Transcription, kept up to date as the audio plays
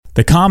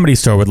The Comedy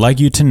Store would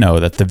like you to know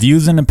that the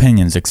views and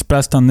opinions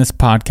expressed on this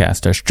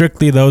podcast are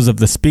strictly those of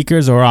the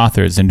speakers or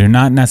authors and do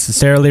not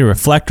necessarily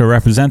reflect or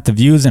represent the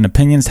views and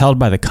opinions held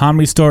by the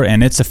Comedy Store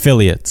and its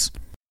affiliates.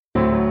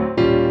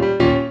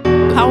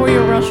 How were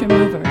your Russian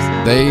movers?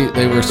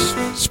 They were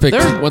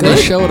when they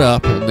showed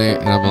up, and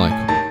I'm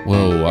like,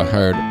 whoa! I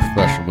hired a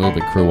professional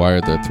moving crew. Why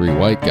are there 3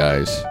 white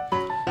guys?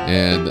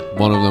 And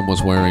one of them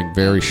was wearing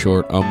very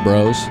short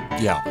Umbros.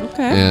 Yeah.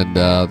 Okay. And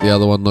the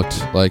other one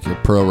looked like a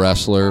pro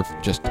wrestler,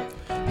 just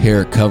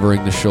hair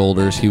covering the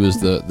shoulders. He was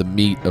the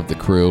meat of the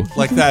crew.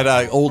 Like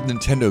that old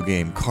Nintendo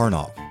game,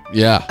 Karnov.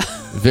 Yeah,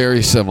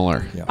 very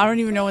similar. Yeah. I don't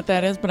even know what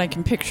that is, but I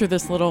can picture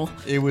this little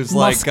It was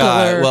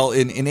muscular. like,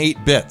 in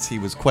 8 bits, he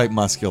was quite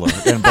muscular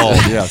and bald,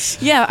 yes.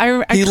 Yeah,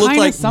 I He looked kind of like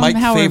Mike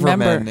somehow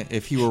remember. Favorman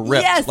if he were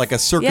ripped, Yes, like a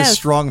circus yes.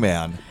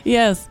 strongman.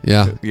 Yes.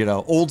 Yeah, You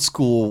know, old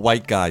school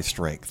white guy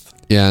strength.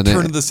 yeah. And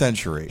Turn of the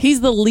century. He's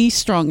the least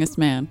strongest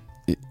man.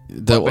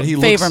 but he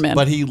looks, Favorman.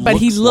 but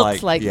he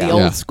looks like yeah. the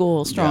old Yeah.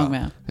 school strong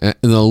man. And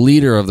the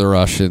leader of the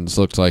Russians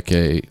looked like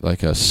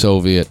a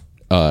Soviet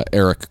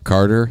Eric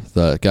Carter,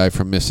 the guy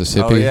from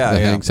Mississippi that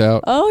hangs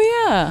out. Oh,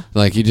 yeah.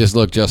 Like, he just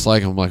looked just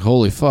like him. I'm like,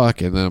 holy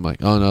fuck. And then I'm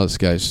like, oh no, this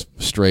guy's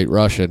straight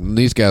Russian. And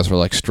these guys were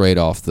like straight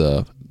off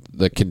the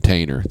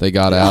container. They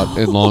got out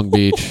in Long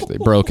Beach. They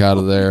broke out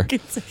of there.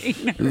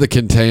 The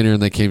container,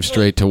 and they came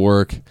straight to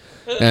work.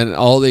 And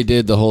all they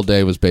did the whole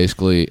day was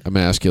basically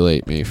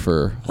emasculate me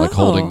for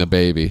holding the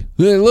baby.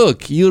 Hey,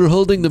 look, you're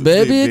holding the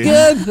baby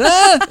again?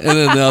 Huh? And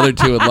then the other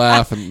 2 would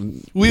laugh.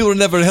 And We were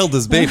never held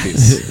as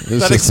babies. That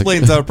just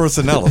explains our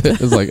personality.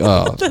 it's like,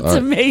 oh, That's all right.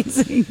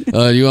 amazing.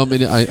 You want me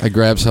to? I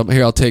grab something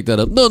here. I'll take that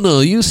up.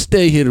 No, you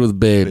stay here with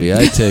baby.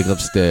 I take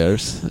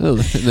upstairs. And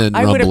then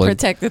I would have rumbling.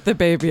 protected the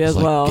baby as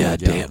Like, well. God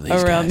damn these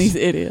around guys. these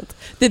idiots.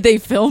 Did they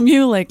film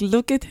you? Like,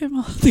 look at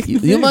him.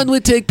 You mind we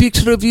take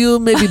picture of you?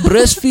 Maybe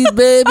breastfeed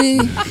baby,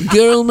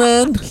 girl,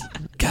 man.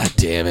 God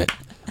damn it.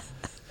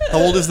 How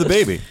old is the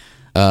baby?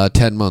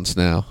 10 months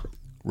now.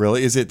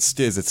 Really? Is it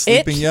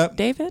sleeping yet?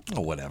 David?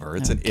 Oh, whatever.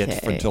 It's an it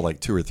for Okay. until like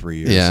 2 or 3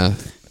 years. Yeah.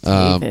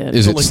 David.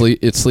 Is So it like- sleep?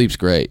 It sleeps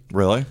great.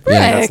 Really?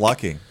 Yeah. That's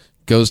lucky.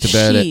 Goes to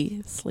bed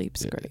She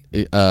sleeps great.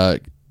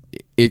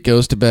 it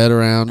goes to bed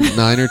around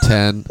 9 or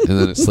 10, and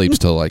then it sleeps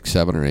till like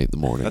 7 or 8 in the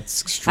morning.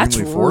 That's extremely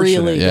That's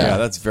fortunate. really yeah, good.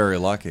 that's very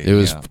lucky. It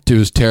was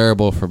yeah.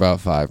 terrible for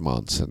about 5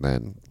 months, and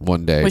then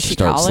one day Was she she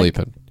started colic?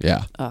 sleeping.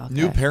 Yeah. Oh, okay.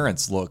 New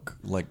parents look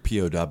like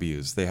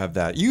POWs. They have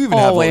that. You even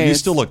have. You Always.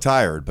 still look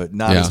tired, but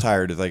not Yeah. as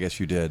tired as I guess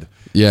you did.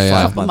 Yeah,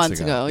 yeah. 5 months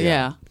ago.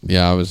 Yeah.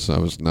 Yeah, I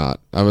was not.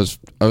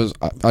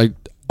 I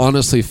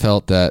honestly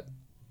felt that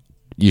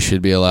you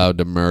should be allowed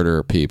to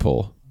murder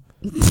people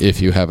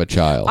if you have a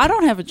child. I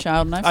don't have a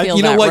child, and I feel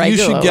You know that what?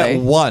 regularly. You should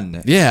get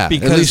one. Yeah, at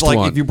because least like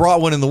one. if you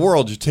brought one in the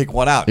world, you take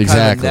one out. Exactly.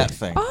 Kind of a net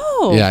thing.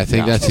 Oh. Yeah, I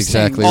think that's interesting.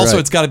 exactly Also,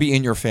 right. it's got to be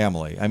in your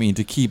family. I mean,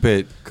 to keep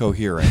it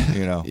coherent.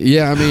 You know.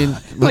 Yeah, I mean,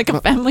 Like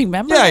a family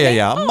member?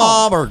 Yeah. Oh. A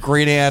mom or a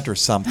great aunt or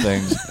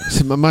something.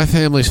 see, my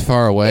family's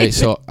far away,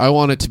 so I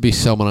want it to be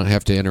someone I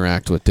have to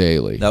interact with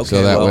daily. Okay,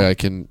 so that well- way I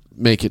can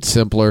make it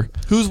simpler.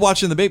 Who's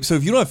watching the baby? So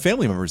if you don't have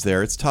family members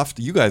there, it's tough.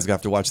 You guys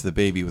have to watch the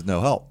baby with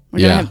no help. We're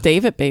going Yeah. to have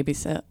David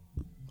babysit.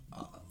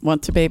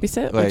 Want to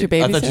babysit? Would you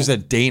babysit? I thought you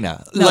said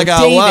Dana. No, like,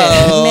 David.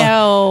 whoa,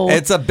 No.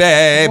 it's a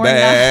baby. We're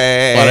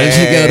not- Why don't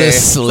you go to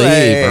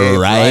sleep,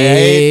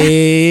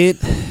 right?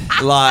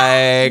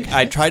 Like,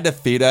 I tried to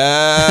feed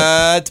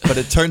it, but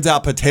it turns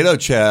out potato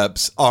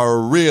chips are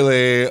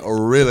really,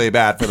 really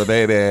bad for the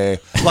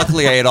baby.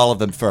 Luckily, I ate all of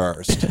them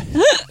first.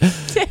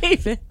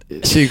 David.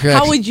 She cracks.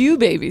 How would you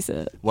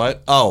babysit?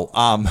 What? Oh,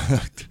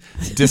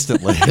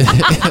 distantly,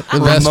 the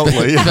best,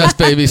 remotely. best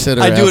babysitter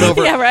I do it ever.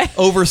 over Yeah, right.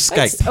 over It's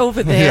Skype.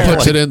 over there.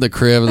 Puts it in the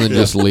crib and then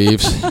just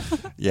leaves.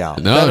 Yeah.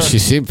 No, she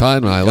seemed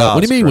fine when I left. Oh,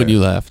 What do you it's mean when great. you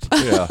left?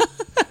 Yeah.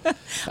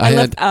 I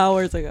left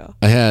hours ago.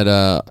 I had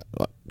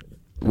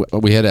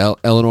we had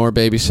Eleanor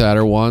babysat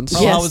her once.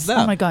 Oh, how was that?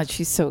 Oh my God,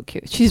 she's so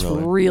cute. She's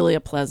really a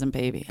pleasant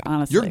baby,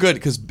 honestly. You're good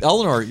because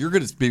Eleanor, you're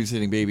good at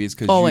babysitting babies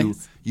because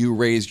Always. you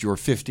raised your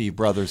 50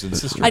 brothers and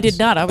sisters. I did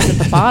not. I was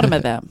at the bottom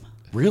of them.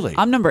 Really?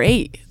 I'm number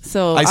 8,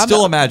 so I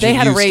still imagine they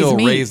had you to raise still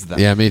me. raised them.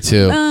 Yeah, me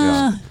too.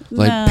 Yeah.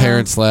 Like No.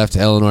 parents left,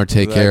 Eleanor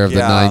take Like, care of the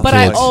yeah. 9 But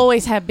kids. I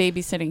always had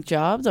babysitting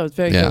jobs. I was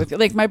very Yeah. good with it.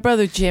 Like my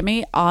brother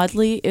Jimmy,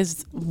 oddly,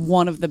 is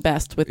one of the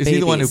best with Is babies. he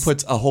the one who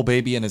puts a whole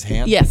baby in his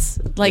hand? Yes,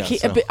 like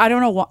Yeah, so- I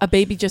don't know. A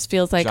baby just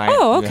feels like, Giant,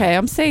 oh, okay, yeah.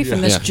 I'm safe in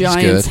Yeah. this Yeah, he's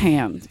giant's good.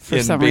 hand for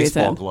In some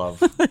baseball reason. glove.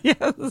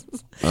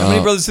 How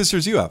many brothers and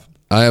sisters do you have?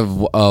 I have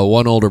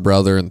one older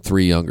brother and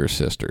 3 younger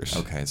sisters.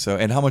 Okay, so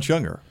and how much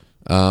younger?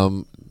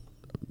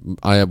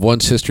 I have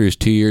one sister who's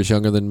 2 years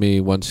younger than me,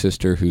 one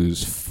sister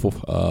who's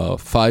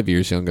 5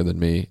 years younger than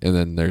me, and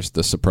then there's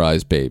the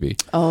surprise baby.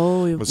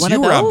 Oh, Well, one so of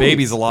you were around those.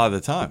 babies a lot of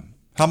the time.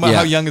 How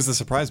Yeah. young is the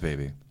surprise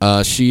baby?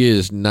 She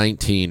is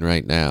 19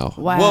 right now.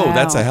 Wow. Whoa,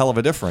 that's a hell of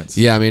a difference.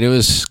 Yeah, I mean, it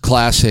was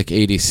classic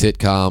 80s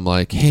sitcom,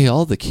 like, hey,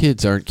 all the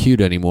kids aren't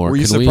cute anymore. Were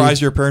you Can we-" surprised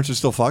your parents are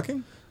still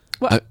fucking?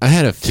 I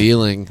had a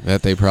feeling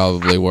that they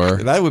probably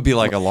were. That would be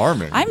like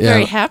alarming. I'm Yeah.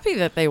 very happy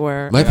that they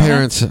were. My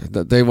parents,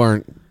 they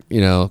weren't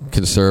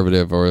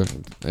conservative or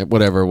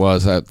whatever it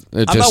was. It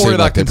I'm just not worried seemed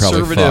about like they probably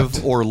conservative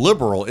fucked. or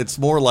liberal. It's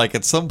more like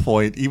at some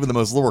point, even the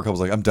most liberal couple's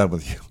like, I'm done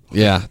with you.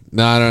 Yeah,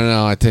 no, I don't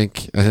know. I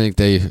think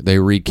they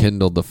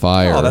rekindled the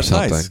fire Oh, that's or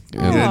something. nice.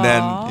 Yeah. And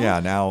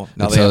then, now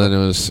And they so have then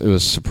it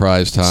was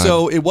surprise time.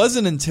 So it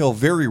wasn't until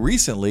very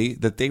recently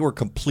that they were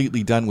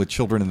completely done with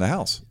children in the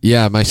house.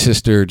 yeah, my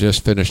sister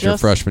just finished her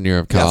freshman year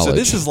of college. Yeah, so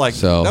this is like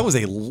that was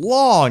a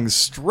long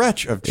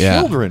stretch of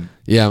children.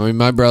 Yeah, I mean,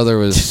 my brother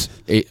was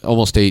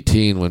almost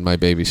 18 when my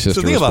baby sister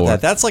So think was about born.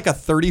 that. That's like a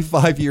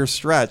 35-year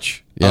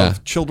stretch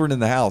of children in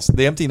the house.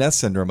 The empty nest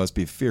syndrome must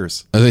be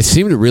fierce. They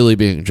seem to really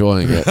be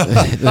enjoying it.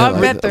 I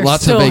bet they're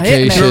Lots still of hitting it.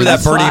 vacations. Remember that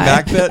That's Bernie why.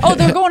 Mac bit? Oh,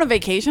 they're going on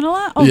vacation a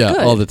lot? Oh, yeah,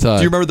 good. all the time.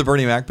 Do you remember the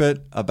Bernie Mac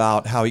bit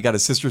about how he got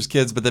his sister's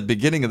kids? But at the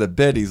beginning of the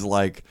bit, he's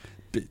like,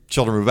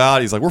 children move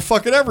out. He's like, we're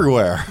fucking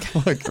everywhere.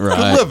 Like,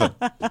 Right. good living.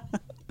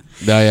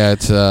 No, yeah,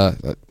 it's.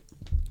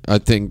 I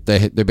think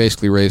they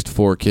basically raised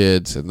 4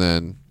 kids and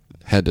then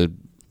had to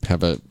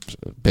have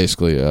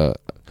basically a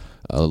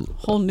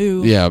Whole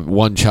new.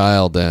 one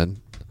child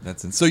then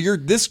That's it. So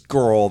this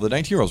girl, the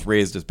 19-year-old's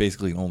raised as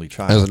basically an only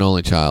child. as an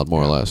only child,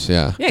 more or less.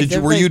 Yeah. Yeah, Were you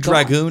everybody's gone.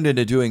 dragooned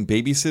into doing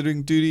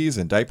babysitting duties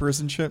and diapers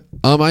and shit?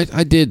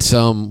 I did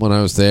some when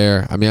I was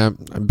there. I mean,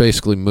 I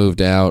basically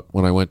moved out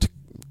when I went to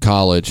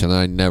college, and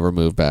I never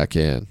moved back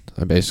in.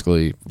 I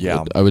basically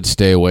I would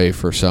stay away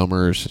for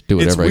summers, do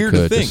whatever It's weird I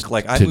could to think. just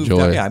Like I to moved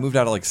enjoy out. it. Yeah, I moved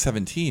out at like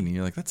 17, and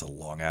you're like, that's a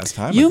long ass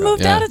time. You ago.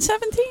 moved Yeah. out at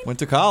 17? Went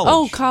to college.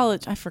 Oh,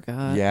 college. I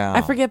forgot. Yeah.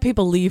 I forget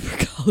people leave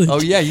for college. Oh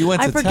yeah, you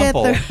went I to forget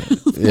Temple. their-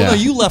 Yeah. Well, no,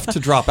 you left to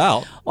drop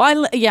out.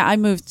 Well, I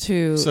moved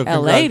to So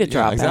LA to congrat-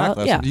 drop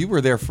exactly. out. Yeah. You were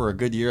there for a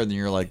good year, and then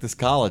you're like, this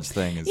college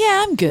thing is.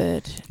 Yeah, I'm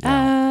good.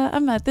 Yeah.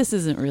 I'm not. This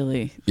isn't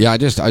really. Yeah, I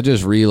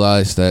just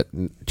realized that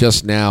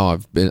just now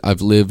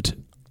I've lived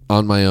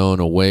on my own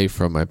away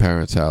from my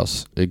parents'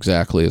 house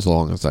exactly as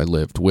long as I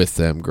lived with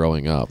them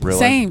growing up. Really?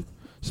 Same.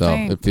 So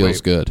Same. it feels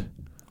Wait. good.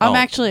 I'm Oh,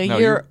 actually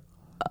no,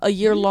 a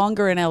year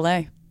longer in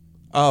LA.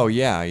 Oh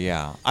yeah,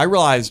 yeah. I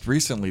realized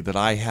recently that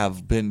I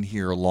have been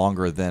here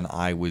longer than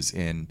I was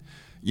in,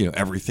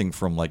 everything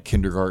from like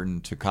kindergarten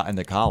to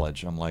into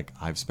college. I'm like,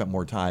 I've spent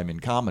more time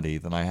in comedy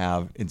than I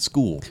have in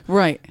school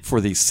Right.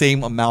 for the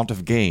same amount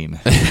of gain.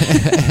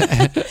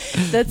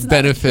 That's not,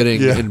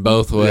 Benefiting Yeah. in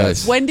both ways.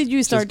 Yes. when did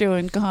you start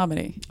doing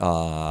comedy?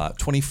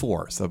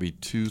 24, so that'll be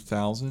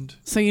 2000.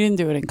 So you didn't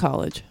do it in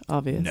college,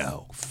 obviously.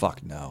 No,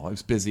 fuck no. I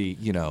was busy,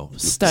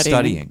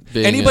 Studying.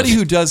 Being Anybody a-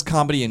 who does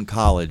comedy in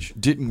college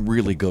didn't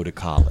really go to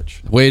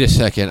college. Wait a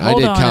second. I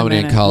Hold did on a comedy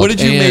in minute. college. What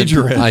did you and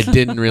major in? I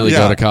didn't really Yeah.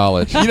 go to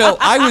college.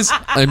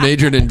 I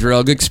majored in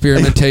drug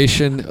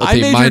experimentation with I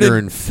a majored minor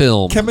in in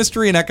film.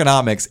 chemistry and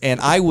economics, and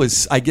I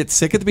get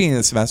sick at the beginning of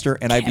the semester,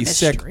 and I'd be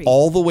sick Chemistry.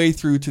 all the way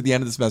through to the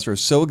end of the semester. I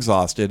was so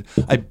exhausted.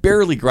 I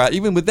barely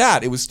even with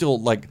that, it was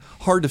still like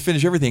hard to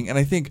finish everything. And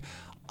I think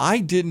I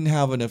didn't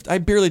have enough. I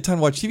barely had time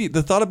to watch TV.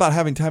 The thought about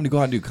having time to go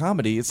out and do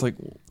comedy, it's like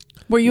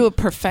Were you a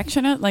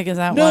perfectionist? Like, is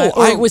that No, why?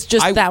 Or I- it was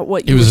just I- that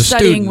what He you were was a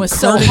studying student. was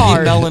so Carnegie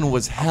hard? Mellon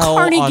was hell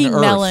Carnegie on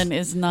earth. Mellon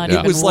is not Yeah.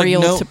 even It was like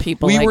real to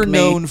people we like were me.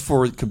 known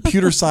for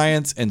computer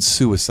science and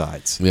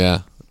suicides. Yeah.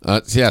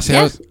 See,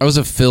 Yeah. I was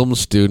a film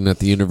student at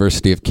the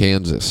University of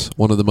Kansas,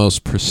 one of the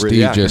most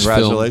prestigious film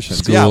congratulations.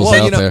 schools Yeah, well,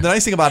 out the there.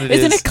 nice thing about it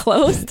Isn't is it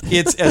closed?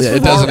 it's as Yeah,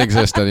 it far- doesn't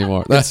exist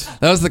anymore. That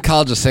was the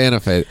College of Santa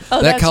Fe. Oh,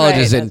 that that's college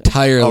right. is That's-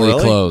 entirely Oh,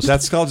 really? closed.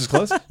 That's college is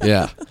closed?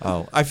 yeah.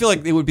 Oh, I feel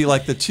like it would be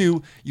like the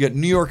two. You got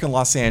New York and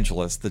Los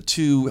Angeles, the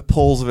two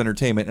poles of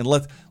entertainment, and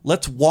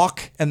let's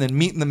walk and then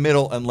meet in the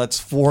middle and let's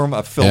form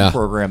a film Yeah.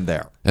 program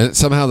there. And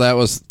somehow that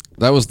was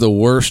the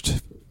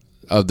worst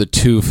of the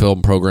 2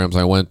 film programs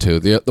I went to.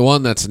 The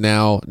one that's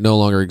now no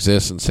longer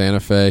exists in Santa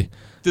Fe.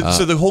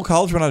 So the whole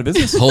college went out of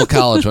business. Whole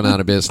college went out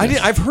of business.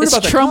 I've heard It's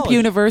about that Trump college.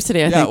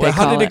 University, I Yeah, think they well,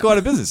 how call did it go out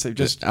of business? It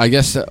just I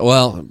guess,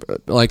 well,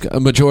 like a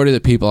majority of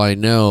the people I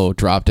know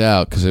dropped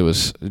out because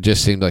it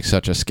just seemed like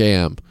such a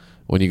scam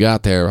when you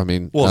got there. I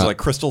mean, was it like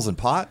crystals and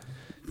pot,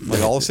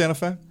 like all of Santa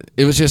Fe.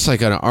 it was just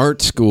like an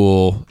art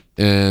school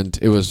and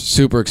it was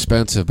super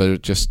expensive, but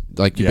it just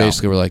like you Yeah.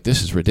 basically were like,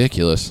 this is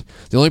ridiculous.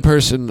 The only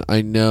person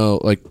I know,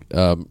 like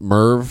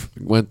Merv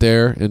went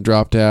there and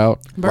dropped out.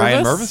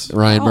 Ryan Mervis?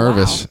 Ryan Oh,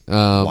 Mervis.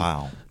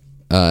 Wow.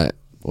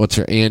 What's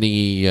her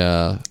Annie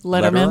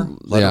Letterman.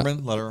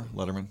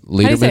 Letterman. How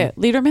do you say Liederman? it?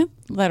 Liederman?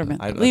 Letterman.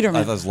 I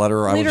Liederman. thought it was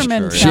letter. I wasn't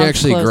Liederman sure. She sounds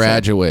actually closer.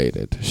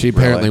 graduated. She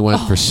apparently went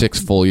for 6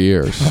 full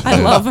years.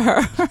 I love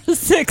her.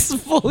 6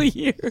 full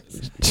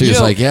years. She You was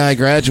know- like, yeah, I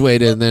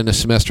graduated, and then a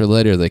semester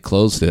later they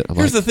closed it. I'm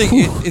Here's like, the thing.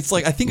 It's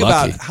like I think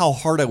Lucky. about how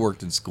hard I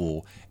worked in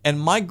school,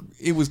 and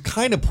it was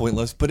kind of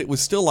pointless, but it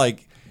was still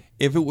like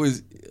if it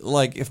was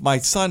like if my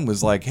son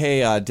was like,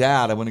 "Hey,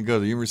 Dad, I want to go to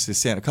the University of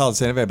Santa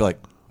Fe," I'd be like,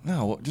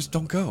 "No, just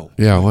don't go."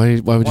 yeah, why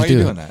would Why you are do you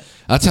that? doing that?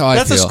 That's how I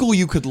That's feel. a school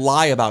you could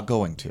lie about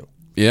going to.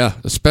 Yeah,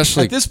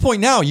 especially At this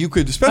point now, you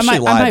could especially I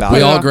lie might about put we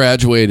it. it all on.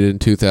 graduated in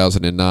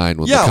 2009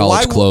 when the why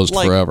college would- closed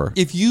like, forever.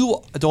 If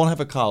you don't have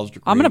a college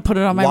degree, I'm gonna put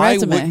it on my why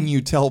resume. wouldn't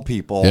you tell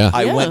people Yeah.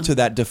 I Yeah. went to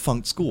that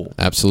defunct school?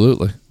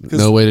 Absolutely,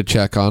 no way to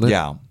check on it.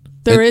 Yeah.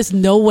 There is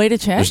no way to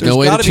check. There's no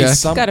way to gotta be check.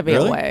 some- Got to be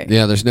really? a way.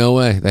 Yeah, there's no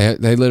way.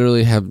 They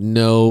literally have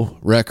no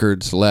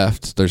records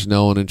left. There's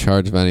no one in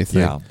charge of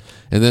anything. Yeah.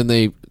 And then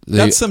they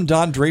That's some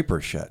Don Draper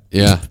shit.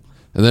 yeah.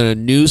 And then a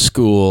new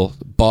school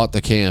bought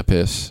the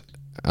campus.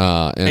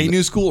 And A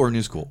new school or a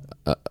new school?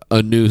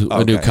 a new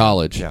Okay.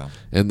 college. Yeah.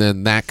 And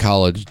then that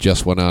college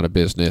just went out of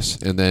business.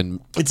 And then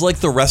It's like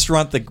the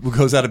restaurant that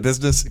goes out of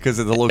business because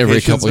of the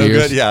location's couple no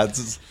years. good. Yeah,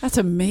 it's That's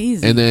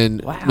amazing. and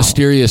then wow.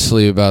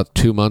 mysteriously about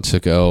 2 months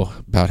ago,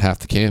 about half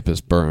the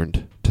campus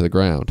burned to the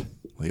ground.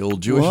 the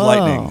old Jewish Whoa.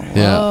 lightning.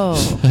 Yeah.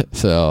 Whoa.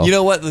 So You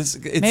know what? It's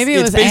Maybe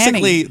it it's was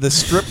basically Annie. the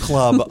strip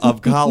club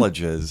of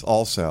colleges,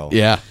 also.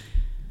 yeah.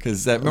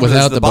 Because remember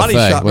Without the the body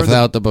buffet. shop.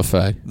 Without the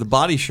buffet. the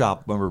body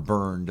shop, remember,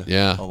 burned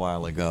Yeah. a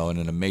while ago, and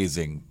an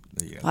amazing.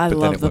 I but then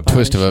love it the went- body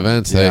Twist of shop.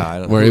 events. Yeah, I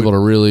They don't- were who able to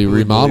really would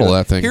remodel believe it?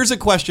 that thing. Here's a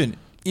question: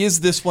 is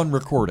this one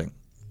recording?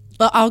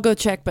 Well, I'll go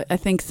check, but I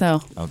think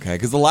so. Okay,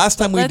 because the last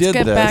time we Let's did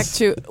get this, back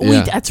to.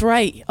 Yeah. That's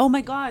right. Oh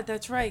my God,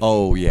 that's right.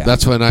 oh yeah,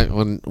 That's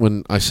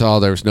when I saw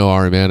there was no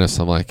Ari Manis,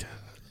 I'm like,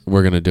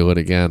 we're gonna do it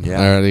again.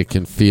 Yeah. I already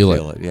can feel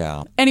feel it. it.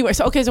 Yeah, Anyway,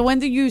 so when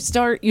did you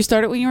start? You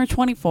started when you were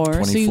 24. So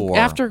 24.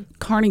 after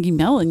Carnegie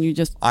Mellon, you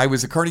just I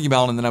was at Carnegie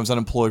Mellon, and then I was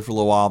unemployed for a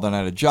little while. Then I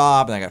had a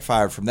job, and I got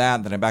fired from that.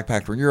 And then I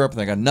backpacked around Europe, and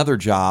then I got another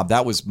job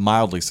that was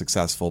mildly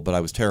successful, but I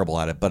was terrible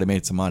at it. But I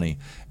made some money,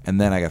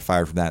 and then I got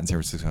fired from that in San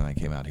Francisco, and I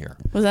came out here.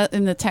 was that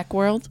in the tech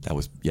world? That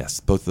was yes,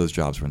 both of those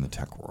jobs were in the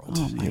tech world.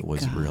 Oh, my it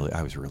was God. really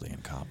I was really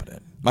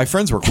incompetent. My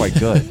friends were quite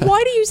good.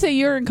 Why do you say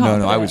you're No,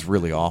 incompetent? I was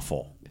really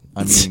awful.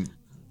 I mean,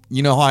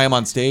 you know how I am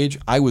on stage?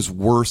 I was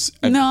worse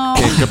at No.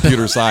 in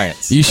computer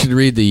science. You should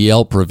read the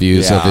Yelp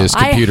reviews of Yeah. his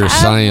I computer have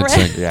science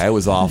read- thing. Yeah, it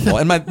was awful.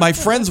 And my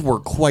friends were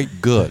quite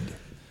good.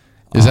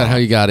 Is that how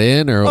you got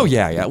in, or Oh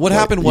yeah. What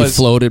happened you was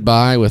floated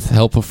by with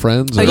help of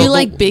friends? Are or- you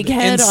like Big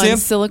Head in on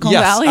Silicon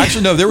yes, Valley?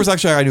 Actually, no. There was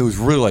actually a guy who was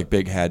really like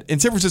Big Head. In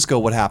San Francisco,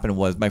 what happened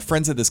was my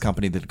friends had this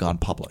company that had gone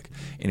public,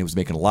 and it was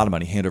making a lot of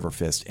money, hand over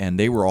fist. And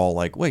they were all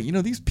like, "Wait,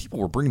 these people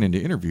we're bringing in to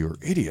interview are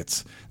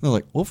idiots." And they're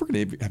like, "Well, if we're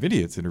going to have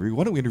idiots interview,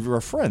 why don't we interview our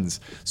friends?"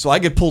 So I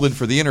get pulled in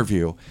for the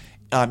interview.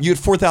 You had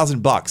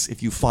 $4,000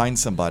 if you find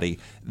somebody.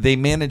 They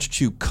managed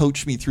to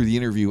coach me through the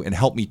interview and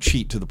help me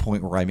cheat to the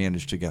point where I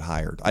managed to get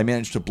hired. I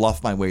managed to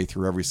bluff my way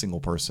through every single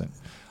person.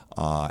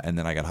 And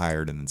then I got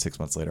hired, and then 6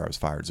 months later I was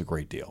fired. It's a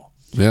great deal.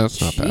 Yeah,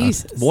 that's not bad.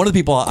 Jesus. One of the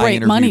people I Great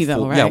interviewed money,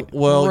 though, Yeah, right?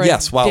 well,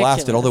 yes, while it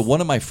lasted. Ridiculous. Although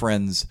one of my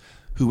friends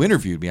who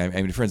interviewed me, I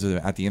made friends with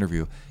him at the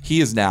interview.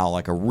 He is now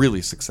like a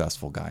really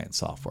successful guy in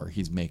software.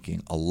 He's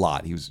making a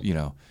lot. He was,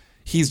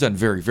 he's done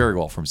very, very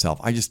well for himself.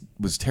 I just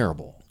was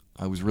terrible.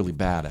 I was really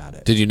bad at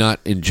it. Did you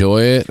not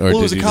enjoy it, or Well, it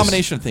did was a you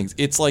combination of things.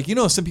 It's like,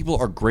 some people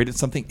are great at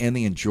something and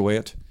they enjoy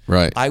it.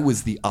 Right. I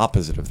was the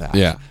opposite of that.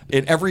 Yeah.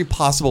 In every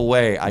possible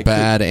way, I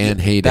Bad could, and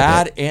hated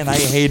bad it. and I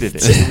hated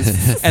it. It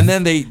was- and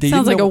then they Sounds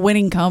didn't like know- a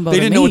winning combo. They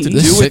to didn't know what to me.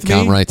 do This with me.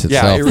 sitcom writes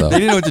itself, yeah, though. they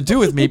didn't know what to do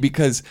with me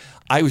because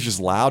I was just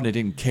loud and I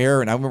didn't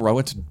care. And I remember I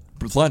went to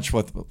lunch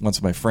with once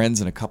of my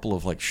friends and a couple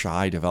of like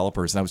shy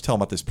developers, and I was telling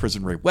them about this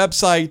prison rape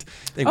website.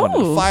 They wanted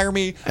to Oh. fire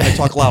me. I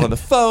talk loud on the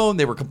phone.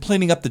 They were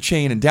complaining up the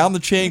chain and down the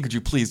chain. Could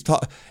you please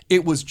talk?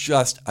 It was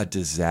just a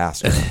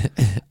disaster.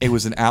 It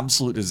was an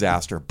absolute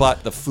disaster.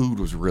 But the food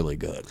was really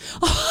good.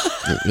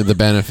 the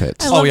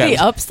benefits? I love yeah, the it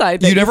was-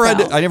 upside. That You never had.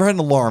 found. I never had an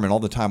alarm in all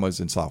the time I was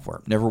in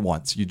software. Never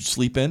once. You'd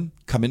sleep in,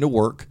 come into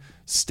work,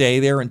 stay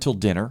there until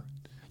dinner.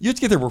 You had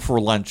to get there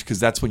before lunch because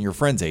that's when your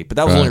friends ate. But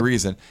that was the only Right.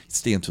 reason.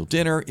 Stay until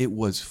dinner. It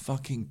was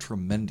fucking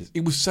tremendous.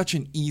 It was such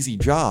an easy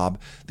job.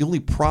 The only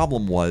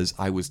problem was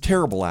I was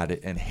terrible at it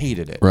and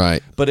hated it.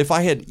 Right. But if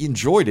I had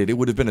enjoyed it, it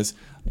would have been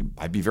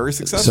I'd be very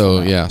successful. So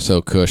now. yeah,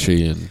 so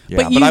cushy and Yeah,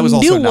 But you I was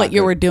also knew not what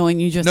you good. were doing.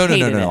 You just no,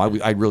 hated no.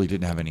 it. I really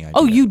didn't have any idea.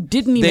 Oh, you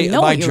didn't even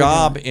know my what you were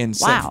job doing.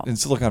 in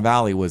Silicon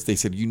Valley was they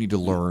said you need to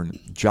learn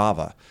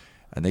Java,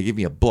 and they gave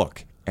me a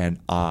book, and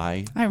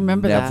I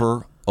remember that.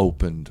 never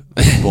opened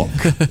the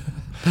book.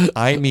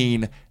 I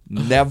mean,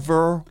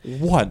 never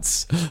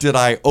once did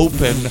I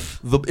open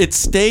the. It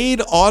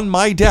stayed on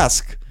my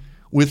desk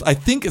with, I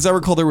think, as I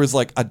recall, there was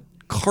like a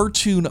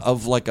cartoon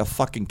of like a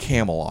fucking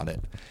camel on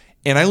it.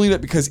 And I leave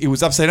it because it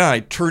was upside down. I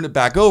turned it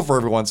back over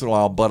every once in a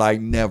while, but I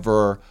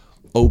never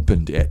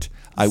opened it.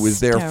 I was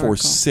there for Hysterical.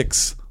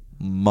 6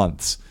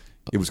 months.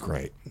 It was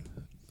great.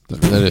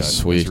 that is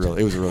sweet.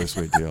 It was a really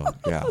sweet deal.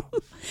 Yeah.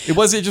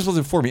 It just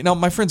wasn't for me. No,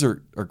 my friends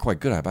are quite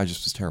good at it. But I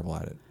just was terrible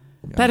at it.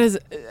 Yeah. That is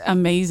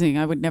amazing.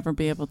 I would never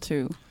be able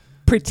to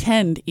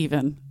pretend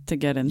even to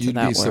get into You'd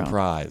that be world.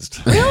 surprised.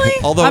 Really?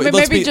 Although, I mean,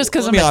 let's maybe be- just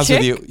 'cause let I'm me a honest with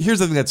chick? you. Here's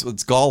the thing that's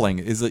galling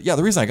is that,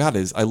 the reason I got it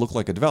is I look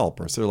like a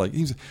developer. So they're like,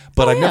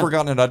 but I've yeah. never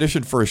gotten an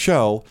audition for a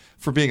show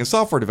for being a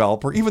software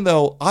developer, even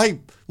though I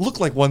look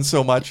like one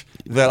so much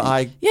that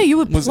I Yeah, you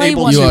would was play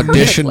able one You to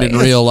auditioned in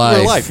perfectly. real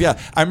life. Yeah.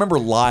 I remember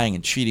lying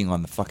and cheating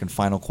on the fucking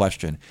final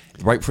question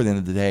right before the end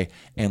of the day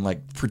and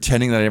like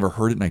pretending that I never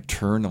heard it. And I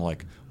turned and I'm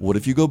like, what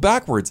if you go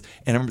backwards?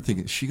 And I remember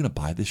thinking, is she going to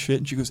buy this shit?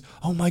 And she goes,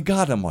 oh my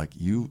God. I'm like,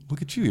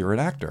 look at you. You're an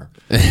actor.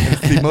 And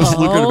it's the most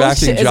lucrative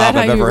acting shit. Is job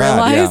that I've how you ever had.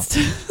 Yeah. realized?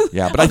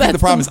 Yeah, but I think the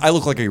problem is I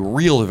look like a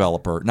real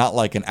developer, not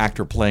like an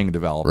actor playing a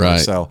developer. Right.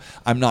 So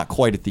I'm not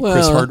quite at the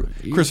Well,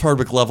 Chris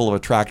Hardwick level of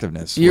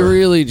attractiveness. You're where-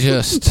 really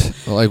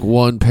just like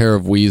one pair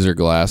of Weezer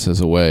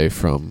glasses away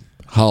from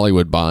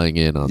Hollywood buying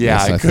in on Yeah,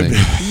 this, I I could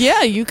think.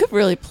 Yeah, you could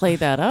really play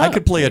that up. I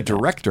could play a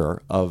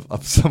director of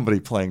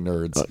somebody playing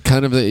nerds.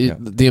 Kind of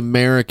the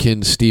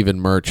American Stephen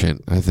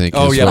Merchant, I think.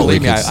 Oh is yeah, what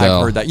believe they me, could I've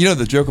sell. heard that. You know,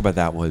 the joke about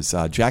that was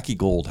Jackie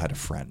Gold had a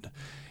friend,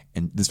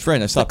 and this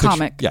friend I saw The a picture.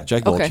 comic. Yeah,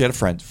 Jackie Gold. Okay. She had a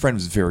friend. Friend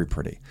was very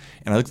pretty,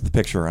 and I looked at the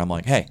picture and I'm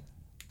like, hey,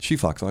 she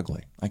fucks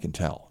ugly. I can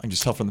tell. I can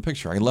just tell from the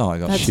picture. I know. I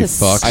go, That's She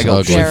fucks I go,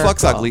 ugly. she fucks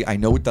hysterical. ugly. I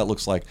know what that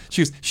looks like.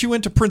 She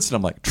went to Princeton.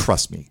 I'm like,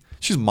 trust me.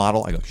 She's a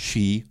model. I go,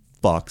 she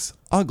fucks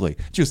ugly.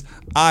 She goes,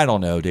 I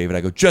don't know, David.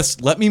 I go,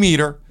 just let me meet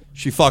her.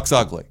 She fucks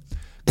ugly.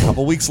 A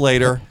couple weeks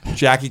later,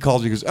 Jackie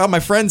calls me. Goes, oh, my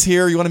friend's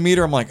here. You want to meet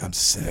her? I'm like, I'm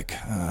sick.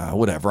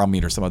 Whatever. I'll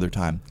meet her some other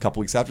time. A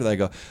couple weeks after that, I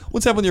go,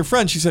 what's happened with your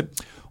friend? She said,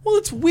 well,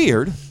 it's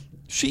weird.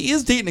 She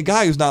is dating a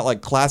guy who's not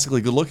like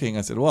classically good looking.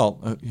 I said, well,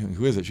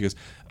 who is it? She goes,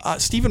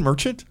 Stephen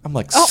Merchant. I'm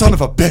like, son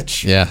of a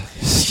bitch. Yeah,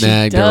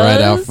 snagged her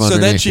right out does? from So then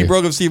underneath she you. broke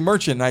up with Steve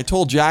Merchant, and I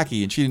told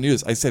Jackie, and she didn't do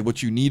this. I said,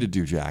 what you need to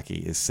do, Jackie,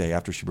 is say,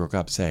 after she broke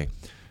up, say,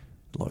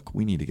 look,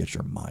 we need to get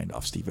your mind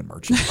off Stephen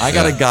Merchant. I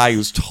got a guy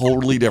who's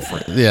totally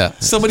different. Yeah,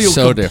 Somebody who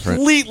so will different.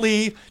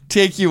 completely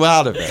take you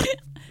out of it.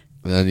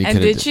 Then you And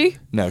coulda- did she?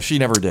 No, she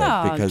never did.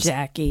 Oh, because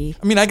Jackie.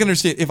 I mean, I can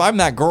understand. If I'm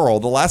that girl,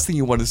 the last thing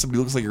you want is somebody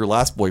who looks like your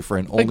last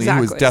boyfriend, only who is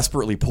Exactly.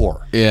 desperately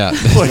poor. Yeah,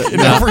 Like, in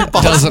every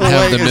possible doesn't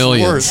have way the is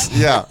millions. worse.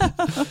 Yeah.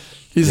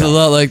 He's a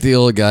lot like the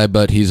old guy,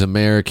 but he's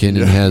American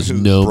and has He's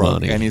no broke,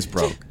 money. And he's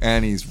broke.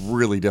 And he's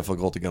really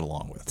difficult to get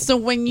along with. So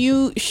when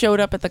you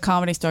showed up at the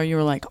Comedy Store, you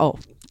were like, oh,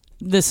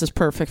 this is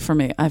perfect for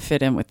me. I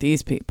fit in with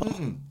these people.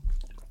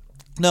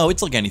 No,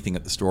 it's like anything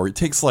at the store. It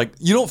takes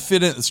you don't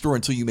fit in at the store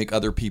until you make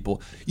other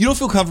people. You don't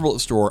feel comfortable at the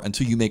store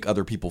until you make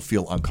other people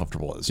feel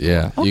uncomfortable at the store.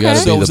 Yeah, Okay. you got to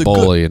So be it's the a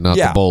good- bully and not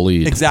yeah, the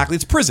bullied. Exactly.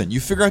 It's prison.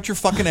 You figure out your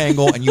fucking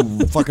angle and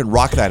you fucking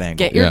rock that angle.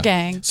 Get your Yeah.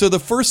 gang. So the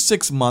first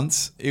 6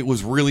 months, it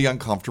was really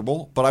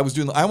uncomfortable, but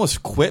I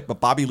almost quit, but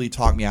Bobby Lee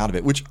talked me out of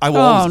it, which I will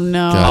Oh, always,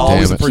 no. God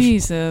always damn it. appreciate.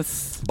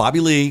 Jesus.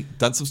 Bobby Lee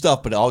done some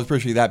stuff, but I always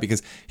appreciate that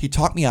because he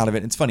talked me out of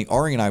it. It's funny.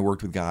 Ari and I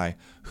worked with a guy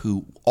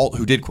who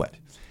did quit.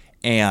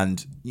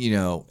 And,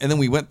 and then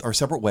we went our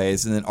separate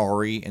ways. And then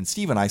Ari and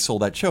Steve and I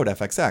sold that show at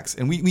FXX.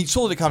 And we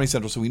sold it at Comedy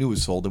Central, so we knew it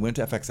was sold. Then we went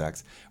to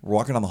FXX. We're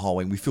walking down the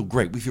hallway, and we feel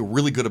great. We feel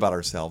really good about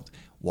ourselves.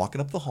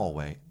 Walking up the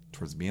hallway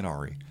towards me and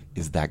Ari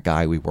is that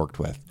guy we worked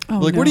with. Oh,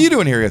 We're like, no. what are you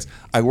doing here? He goes,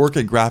 I work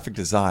in graphic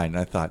design. And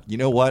I thought, you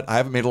know what? I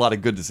haven't made a lot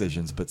of good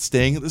decisions, but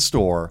staying at the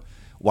store,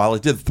 while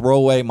it did throw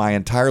away my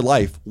entire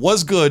life,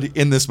 was good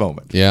in this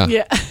moment. Yeah,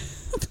 Yeah.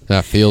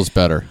 that feels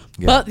better.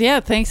 But yeah,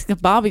 thanks to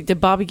Bobby.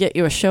 Did Bobby get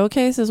you a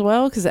showcase as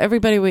well? Because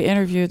everybody we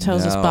interview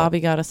tells us No. Bobby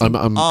got us. I'm-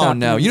 some Oh, no.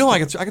 documents. You know, I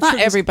could Not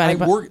everybody,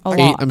 but a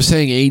lot. I'm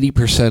saying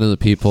 80% of the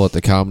people at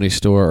the Comedy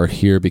Store are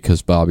here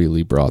because Bobby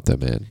Lee brought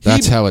them in.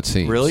 That's how it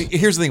seems. Really?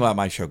 Here's the thing about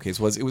my showcase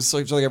it was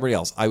like everybody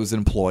else. I was an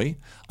employee.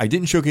 I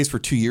didn't showcase for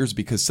 2 years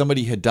because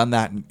somebody had done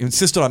that and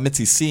insisted on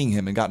Mitzi seeing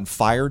him and gotten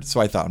fired. So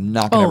I thought, I'm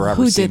not going to ever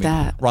who see did him.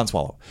 that? Ron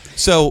Swallow.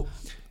 So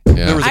Yeah.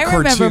 there was a I cartoon.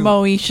 remember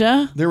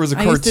Moesha. There was a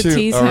I used to cartoon-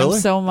 tease Oh, him really?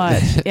 so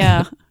much.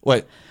 Yeah.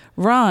 What?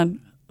 Ron.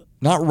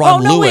 Not Ron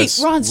oh, no, Lewis.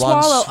 wait. Ron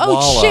Swallow.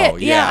 Oh, shit.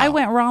 Yeah, I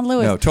went Ron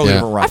Lewis. No, totally Yeah.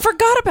 different Ron. I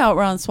forgot about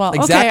Ron Swallow.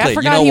 Exactly. Okay, I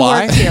forgot you know he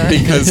why? worked here.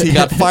 Because he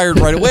got fired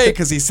right away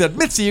because he said,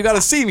 Mitzi, you got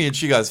to see me. And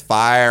she goes,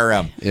 fire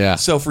him. Yeah.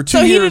 So for 2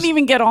 So he years. didn't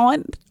even get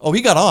on? Oh,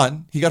 he got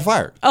on. He got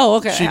fired. Oh,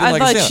 okay. She didn't I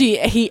like thought his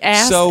stand-up. he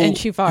asked and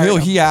she fired him.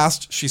 he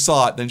asked, she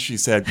saw it, then she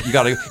said, "You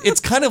got to."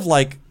 It's kind of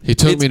like He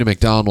took it's- me to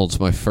McDonald's,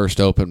 my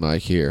first open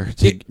mic here,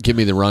 to give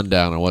me the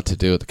rundown on what to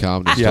do at the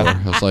Comedy Yeah.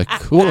 Store. I was like,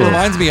 cool. It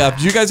reminds me of.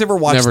 Did you guys ever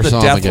watch Never the saw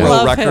him Death again. Row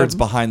Love Records him.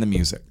 Behind the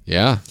Music?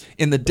 Yeah.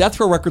 In the Death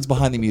Row Records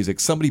Behind the Music,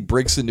 somebody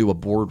breaks into a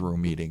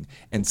boardroom meeting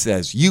and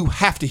says, "You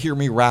have to hear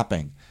me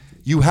rapping.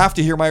 You have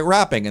to hear my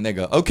rapping." And they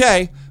go,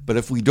 "Okay, but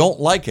if we don't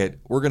like it,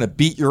 we're gonna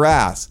beat your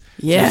ass."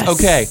 Yes.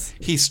 Okay.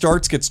 He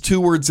starts, gets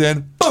 2 words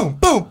in, boom,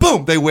 boom,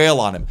 boom. They wail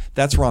on him.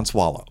 That's Ron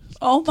Swallow.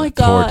 Oh, my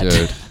Poor God.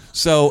 dude.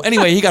 So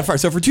anyway, he got fired.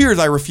 So for 2 years,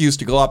 I refused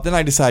to go up. Then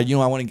I decided,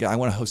 I want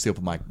to host the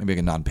open mic, maybe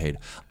get non-paid.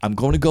 I'm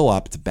going to go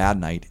up. It's a bad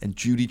night, and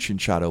Judy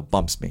Chinchado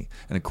bumps me,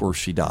 and of course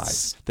she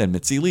dies. Then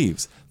Mitzi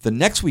leaves. The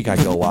next week I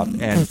go up,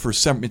 and for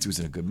some, Mitzi was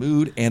in a good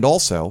mood. And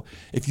also,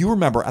 if you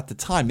remember, at the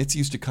time, Mitzi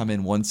used to come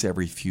in once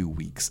every few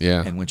weeks.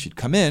 Yeah. And when she'd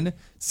come in,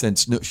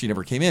 since she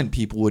never came in,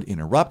 people would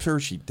interrupt her.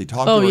 They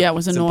talked Oh, to her. yeah, it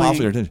was It's annoying.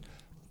 impossible to-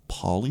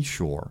 Pauly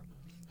Shore,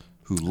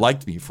 who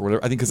liked me for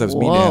whatever, I think because I was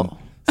mean to Whoa.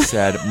 him,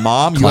 said,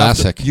 "Mom,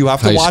 Classic. you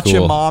have to High watch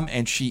school. him, Mom."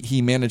 And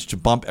he managed to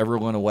bump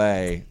everyone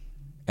away,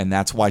 and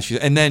that's why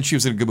and then she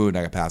was in a good mood and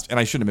I got passed, and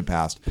I shouldn't have been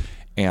passed,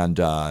 and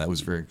I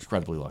was very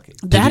incredibly lucky.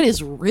 That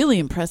is really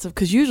impressive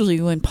because usually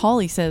when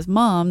Polly says,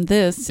 Mom,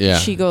 this, Yeah.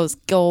 she goes,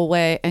 go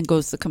away and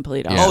goes the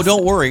complete opposite. Oh,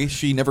 don't worry,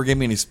 she never gave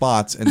me any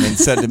spots, and then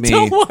said to me,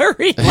 Don't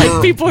worry.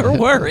 Like people are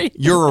worried.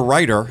 "You're a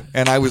writer,"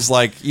 and I was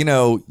like,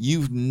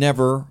 you've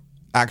never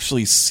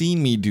actually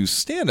seen me do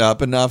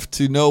stand-up enough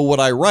to know what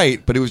I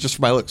write, but it was just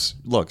for my looks.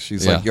 Look,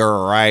 she's like, you're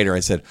a writer.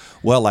 I said,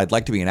 well, I'd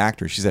like to be an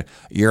actor. She said,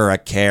 you're a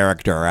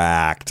character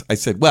act. I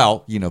said,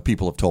 well,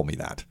 people have told me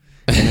that.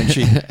 And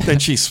then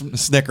she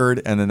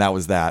snickered, and then that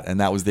was that. And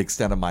that was the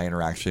extent of my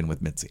interaction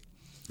with Mitzi.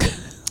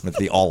 With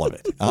all of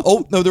it.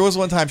 No, there was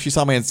one time she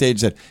saw me on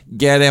stage and said,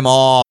 get him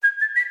all.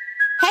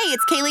 Hey,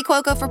 it's Kaylee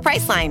Cuoco for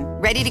Priceline.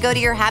 Ready to go to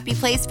your happy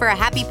place for a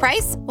happy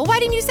price? Well, why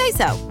didn't you say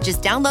so?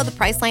 Just download the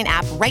Priceline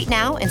app right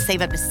now and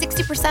save up to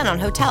 60% on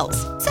hotels.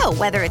 So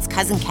whether it's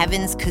Cousin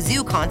Kevin's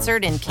Kazoo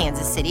Concert in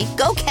Kansas City,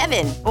 go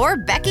Kevin, or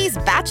Becky's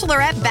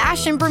Bachelorette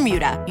Bash in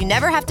Bermuda, you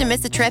never have to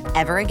miss a trip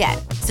ever again.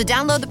 So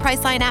download the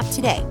Priceline app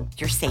today.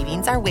 Your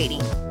savings are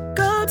waiting.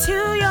 Go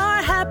to your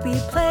happy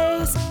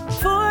place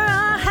for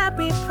a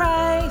happy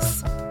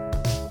price.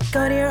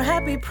 Go to your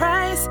happy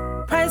price,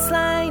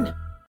 Priceline.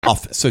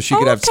 Off, so she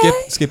could have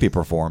Skippy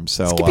perform.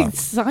 So Skippy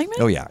Simon?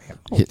 Oh, yeah.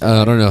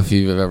 I don't know if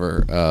you've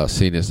ever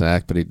seen his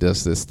act, but he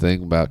does this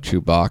thing about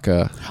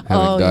Chewbacca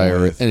having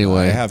diarrhea.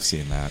 Anyway, I have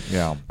seen that.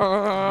 Yeah,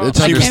 it's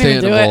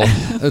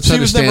understandable. It's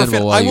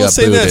understandable why you got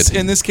booted. This.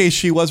 In this case,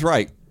 she was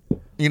right.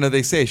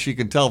 They say she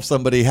can tell if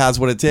somebody has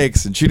what it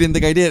takes, and she didn't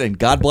think I did. And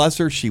God bless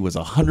her, she was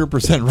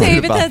 100% right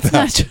David, about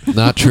that's that. Not true.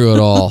 Not true at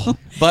all.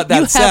 But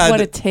that you said, have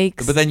what it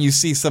takes. But then you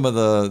see some of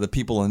the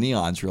people in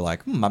neons. You're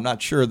like, I'm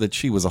not sure that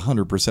she was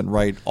 100%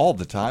 right all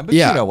the time. But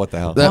what the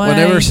hell?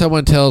 Whenever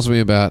someone tells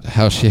me about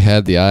how she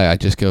had the eye, I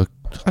just go,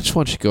 I just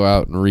want you to go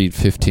out and read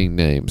 15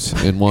 names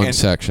in one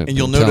section. And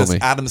you'll notice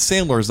Adam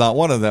Sandler is not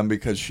one of them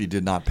because she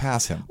did not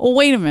pass him. Well,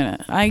 wait a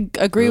minute. I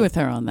agree with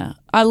her on that.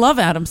 I love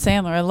Adam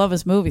Sandler. I love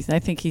his movies. I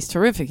think he's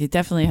terrific. He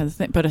definitely has a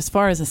thing. But as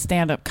far as a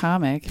stand-up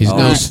comic... He's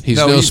no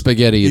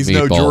spaghetti and meatballs. He's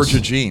no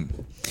Georgia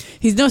Jean.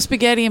 He's no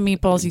spaghetti and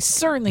meatballs. He's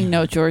certainly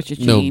no Georgia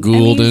Jean. No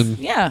Goulden.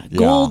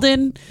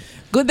 Goulden.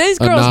 Good. These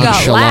girls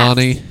got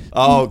laughs.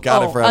 Oh,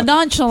 got it, Fred.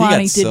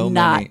 Anand did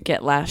not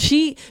get laughs.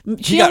 She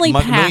only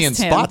got passed million him.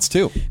 spots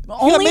too. The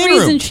only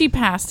reason she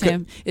passed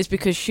him is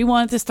because she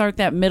wanted to start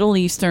that Middle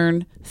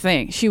Eastern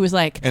thing. She was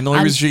like, and the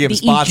only reason she gave him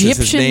spots is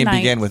his name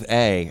began with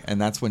A,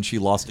 and that's when she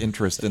lost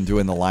interest in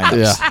doing the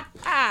lineups. Yeah.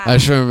 I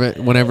just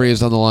remember whenever he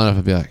was on the lineup,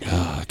 I'd be like,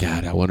 oh,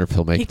 God, I wonder if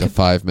he'll make it to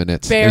 5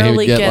 minutes. Barely and he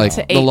would get like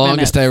to 8 the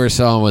longest minutes. I ever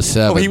saw him was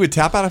 7. Oh, he would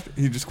tap out.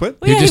 He just quit.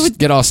 He'd just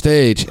get off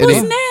stage.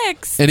 Who's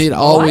next? And he'd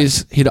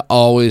always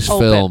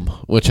film,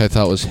 which I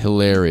thought was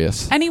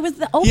hilarious. And he was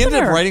the opener. He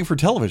ended up writing for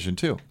television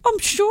too. I'm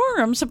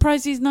sure. I'm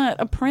surprised he's not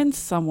a prince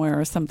somewhere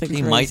or something. He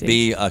crazy. might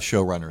be a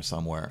showrunner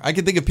somewhere. I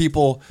can think of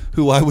people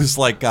who I was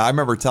like, I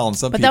remember telling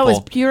some people, that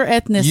was pure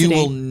ethnicity. You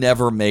will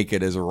never make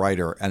it as a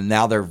writer, and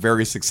now they're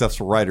very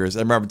successful writers. I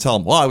remember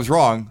telling them, well, I was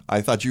wrong.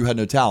 I thought you had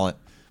no talent,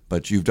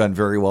 but you've done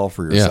very well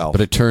for yourself. Yeah,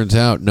 but it turns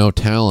out no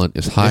talent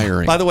is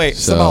hiring. By the way,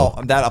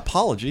 somehow that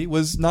apology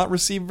was not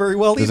received very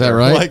well either. Is that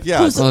right? Like,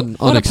 yeah, it's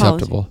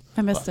unacceptable.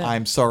 I missed it.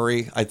 I'm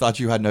sorry. I thought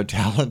you had no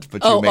talent,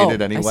 but you made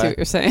it anyway. I see what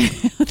you're saying.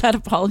 That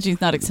apology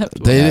is not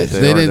acceptable. They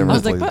didn't. I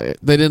was like, what?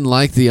 They didn't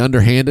like the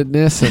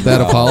underhandedness of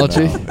that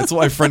apology. No. It's what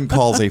my friend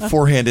calls a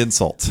forehand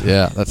insult.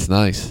 Yeah, that's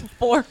nice.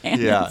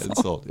 Forehand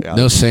insult. Yeah.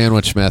 No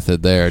sandwich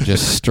method there.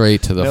 Just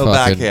straight to the no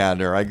fucking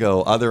backhander. I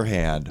go other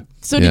hand.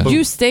 So did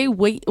you stay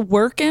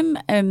working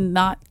and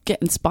not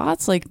getting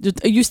spots? Like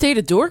you stayed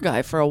a door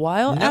guy for a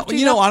while. No, after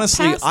you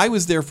honestly, passed? I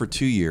was there for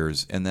 2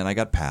 years, and then I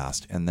got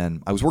passed, and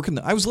then I was working.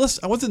 I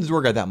wasn't the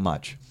door guy that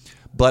much,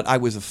 but I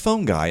was a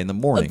phone guy in the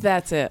morning. Oh,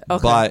 that's it.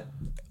 Okay. But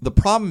the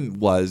problem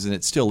was, and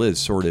it still is,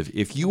 sort of,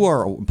 if you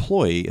are an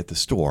employee at the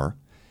store,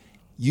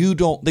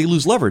 they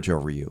lose leverage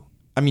over you.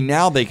 I mean,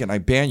 now they can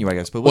ban you, I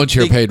guess. But once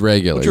you're paid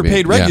regular. Once you're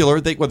paid regular,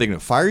 they're going to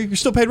fire you? You're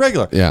still paid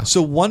regular. Yeah.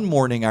 So one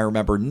morning, I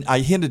remember, I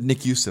handed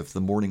Nick Youssef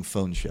the morning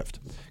phone shift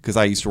because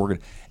I used to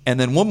work. And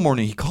then one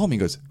morning, he called me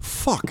and goes,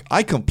 fuck,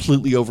 I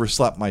completely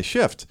overslept my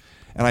shift.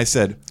 And I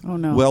said, oh,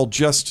 no. Well,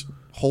 just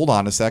hold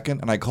on a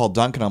second. And I called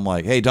Duncan. I'm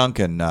like, hey,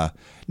 Duncan,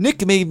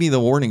 Nick made me the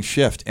morning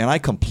shift, and I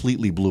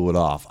completely blew it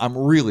off. I'm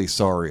really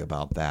sorry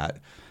about that.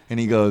 And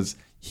he goes...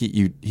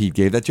 He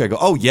gave that to you. I go,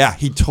 oh, yeah,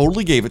 he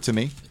totally gave it to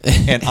me,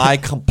 and I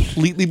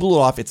completely blew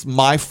it off. It's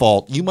my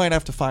fault. You might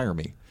have to fire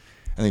me.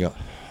 And they go,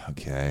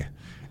 okay.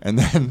 And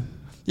then,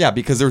 yeah,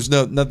 because there's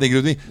nothing to do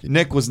with me.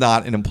 Nick was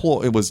not an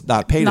employee. It was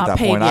not paid at that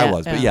point. Yet, I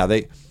was. Yeah.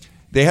 But,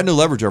 they had no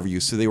leverage over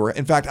you. So they were –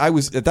 in fact, I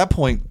was – at that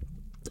point,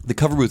 the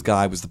cover booth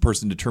guy was the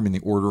person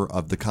determining the order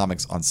of the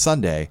comics on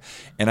Sunday.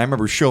 And I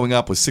remember showing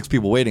up with 6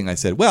 people waiting. I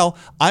said, well,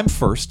 I'm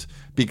first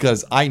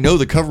because I know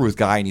the cover booth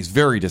guy, and he's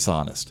very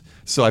dishonest.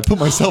 So I put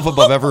myself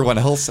above everyone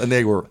else, and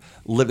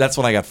that's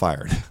when I got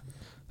fired.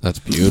 That's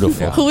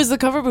beautiful. Who was the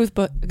cover booth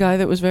guy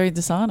that was very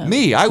dishonest?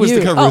 Me. I was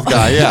the cover booth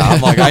guy, yeah. I'm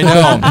like, I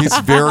know him. He's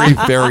very,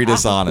 very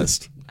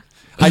dishonest.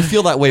 I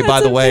feel that way, by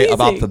the way,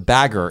 about the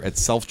bagger at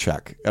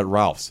Self-Check at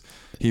Ralph's.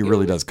 He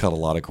really does cut a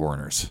lot of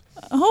corners.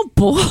 Oh,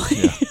 boy.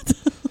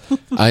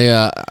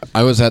 Yeah.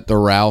 I was at the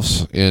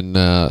Ralph's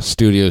in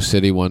Studio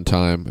City one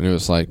time, and it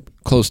was like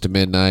close to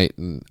midnight,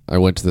 and I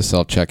went to the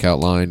self-checkout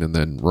line, and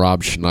then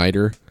Rob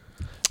Schneider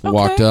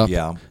walked up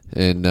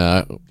and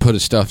put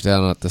his stuff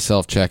down at the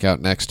self-checkout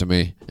next to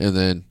me, and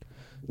then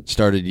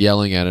started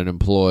yelling at an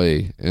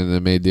employee, and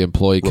then made the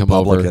employee come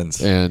over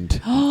Republicans. and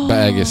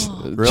bag his,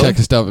 Really? check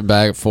his stuff and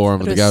bag it for him.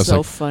 That And the is guy was so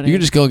like, funny. "You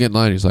can just go and get in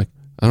line." He's like,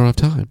 "I don't have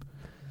time."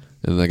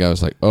 And the guy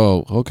was like,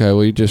 "Oh, okay.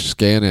 Well, you just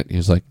scan it." He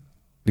was like,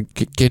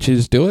 "Can't you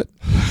just do it?"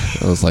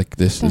 I was like,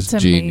 "This That's is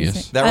amazing.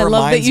 genius." That I love that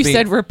reminds you me-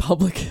 said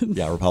Republicans.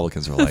 Yeah,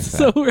 Republicans are like that.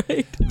 So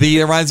right.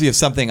 It reminds me of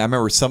something. I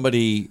remember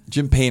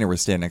Jim Painter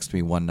was standing next to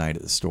me one night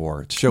at the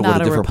store to show Not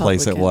what a a different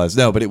place it Republican. was.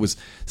 No, but it was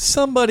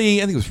somebody,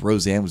 I think it was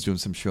Roseanne was doing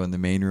some show in the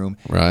main room.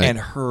 Right. And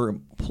her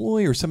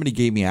employee or somebody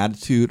gave me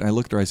attitude. And I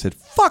looked at her, I said,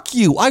 "Fuck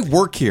you, I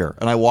work here."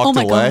 And I walked Oh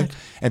my away. God.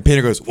 And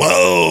Painter goes,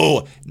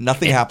 "Whoa."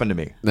 Nothing happened to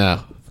me. No,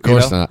 of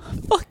course know? not.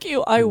 Fuck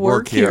you, I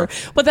work here.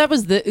 But that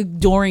was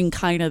during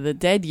kind of the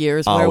dead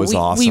years Oh, where it was we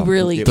awesome.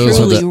 really, It Those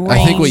truly are the.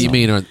 I think what you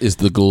reigned. mean is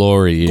the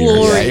glory years.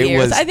 Glory Yeah, it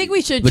years. was I think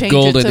we should the change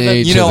golden it to the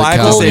age You know, of the I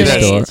have to say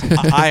comedy this.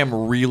 store. I am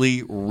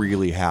really,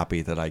 really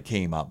happy that I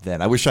came up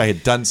then. I wish I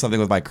had done something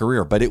with my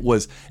career, but it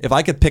was, if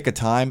I could pick a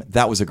time,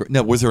 that was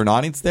no, was there an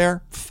audience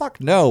there? Fuck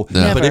no.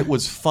 No. But Never. it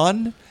was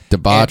fun.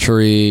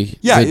 Debauchery.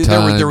 Yeah, good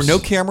there were no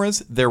times.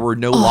 cameras. There were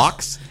no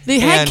locks. They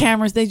had and-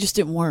 cameras, they just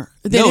didn't work.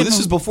 They No, didn't- this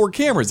is before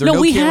cameras. There were No,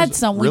 no we cameras. had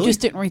some. Really? We just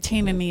didn't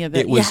retain any of it.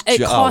 It was it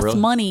ju- oh, cost really?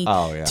 money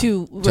Oh, yeah.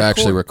 to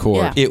actually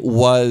record. Yeah. It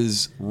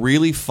was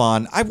really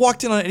fun. I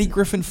walked in on Eddie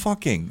Griffin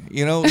fucking.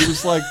 You know, it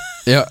was like.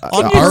 Yeah,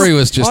 On Ari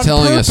was just on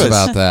telling us purpose.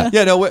 about that.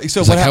 Yeah, no. So It's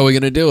what like, how are happened? we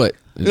going to do it?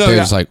 And No,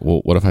 Dave's yeah. like,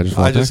 well, what if I just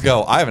I walk just back?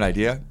 go, I have an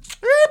idea.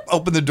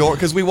 Open the door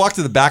because we walked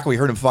to the back and we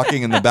heard him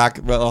fucking in the back.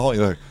 Well,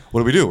 like,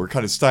 what do we do? We're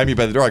kind of stymied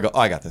by the door. I go, oh,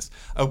 I got this.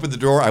 I open the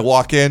door. I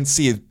walk in,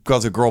 see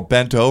a girl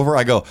bent over.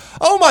 I go,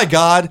 oh my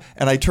God.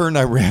 And I turned,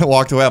 I ran,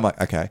 walked away. I'm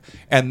like, okay.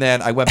 And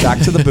then I went back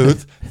to the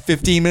booth.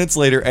 15 minutes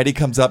later, Eddie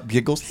comes up,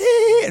 giggles,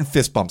 hey, and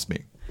fist bumps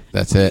me.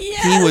 That's it.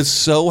 He was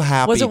so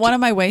happy. Was it one of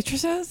my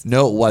waitresses?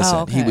 No, it wasn't.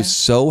 Oh, okay. He was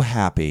so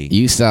happy.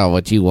 You saw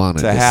what you wanted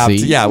to to have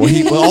see. yeah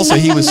also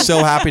he was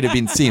so happy to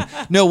be seen.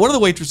 No, one of the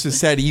waitresses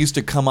said he used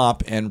to come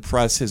up and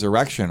press his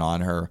erection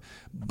on her,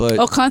 but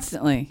Oh,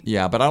 constantly.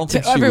 yeah, but I don't To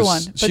think she everyone.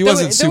 was But she there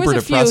wasn't was, super there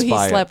was a depressed few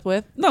by he slept it.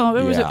 with. No,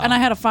 there was Yeah. and I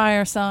had to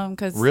fire some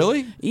because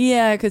Really?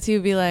 Yeah, because he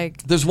would be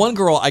like, There's one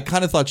girl I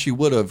kind of thought she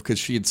would have because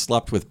she had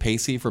slept with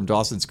Pacey from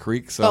Dawson's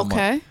Creek. So I'm like,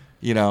 okay,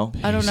 you know,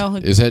 I don't know who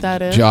Is it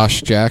that is.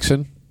 Josh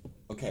Jackson?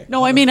 okay.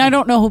 No, I mean I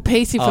don't know who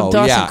Pacey from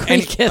Dawson yeah, Creek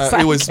and, is.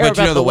 it was, I don't but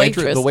care you know about the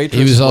waitress. The waitress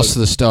He was also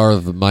the star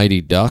of the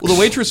Mighty Ducks. Well, the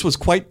waitress was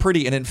quite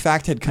pretty, and in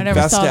fact had I never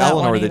confessed saw to that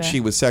Eleanor one that either. she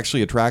was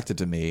sexually attracted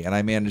to me, and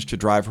I managed to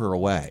drive her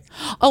away.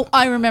 Oh,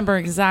 I remember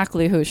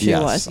exactly who she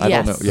Yes, was. I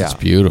yes. don't know. Yeah, It's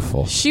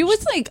beautiful. She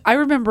was like, I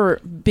remember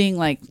being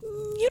like,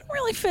 you don't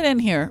really fit in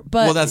here.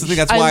 But Well, that's the thing,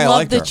 that's why I love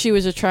liked that her. she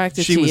was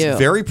attracted she to was you.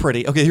 very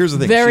pretty. Okay, here's the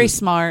thing. Very She was-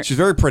 smart. She's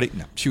very pretty.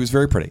 No, she was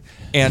very pretty,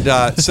 and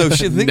so the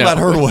thing about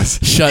her was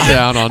Shut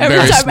down on every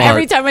very time, smart.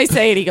 every time I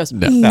say it, he goes,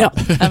 no.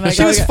 I'm like,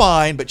 she was okay.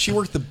 fine, but she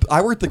worked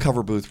I worked the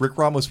cover booth. Rick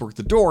Ramos worked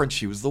the door, and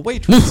she was the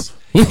waitress.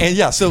 And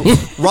yeah, so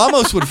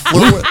Ramos would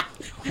flirt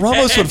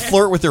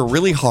with her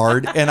really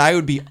hard, and I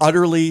would be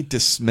utterly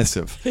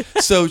dismissive.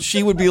 So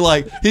she would be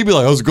like, he'd be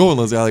like, "How's it going,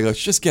 Leslie?" I go,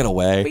 "Just get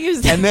away."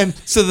 And then,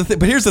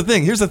 but here's the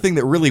thing. Here's the thing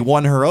that really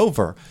won her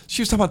over.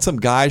 She was talking about some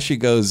guy. She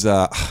goes,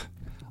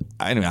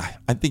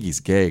 I think he's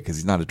gay because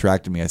he's not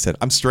attracted to me. I said,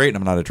 I'm straight and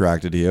I'm not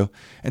attracted to you.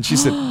 And she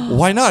said,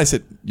 why not? I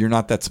said, you're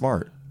not that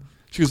smart.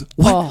 She goes,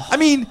 what? Oh. I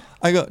mean,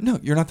 I go, no,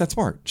 you're not that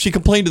smart. She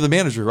complained to the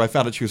manager who I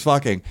found out she was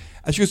fucking.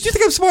 And she goes, do you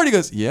think I'm smart? He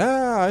goes,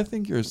 yeah, I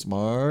think you're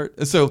smart.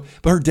 And so,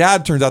 but her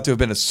dad turns out to have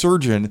been a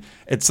surgeon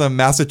at some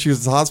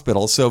Massachusetts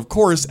hospital. So, of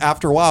course,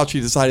 after a while, she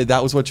decided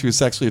that was what she was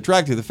sexually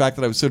attracted to, the fact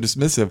that I was so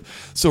dismissive.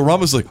 So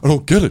Ramos was like, I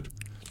don't get it.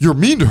 You're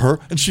mean to her,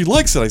 and she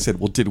likes it. I said,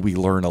 well, did we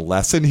learn a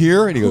lesson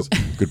here? And he goes,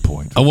 good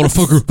point. I want to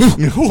fuck her.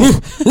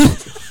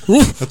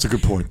 That's a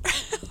good point.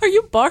 Are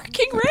you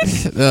barking,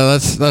 Rick? No,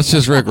 that's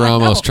just Rick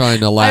Ramos trying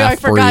to laugh. I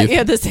forgot breathe. you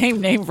had the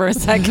same name for a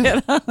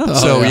second.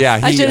 So, yeah.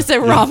 I should have said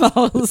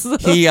Ramos.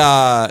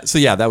 So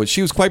yeah,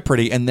 she was quite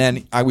pretty, and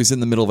then I was in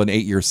the middle of an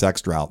 8-year sex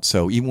drought.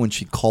 So even when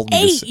she called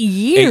me, 8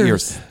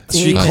 years?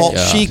 she David. called.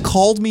 Oh, She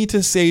called me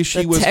to say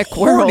she The was tech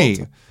horny.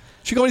 world.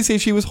 She called me to say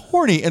she was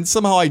horny, and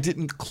somehow I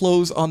didn't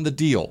close on the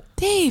deal.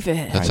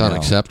 David. That's I know.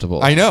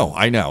 unacceptable. I know,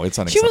 it's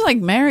unacceptable. She was like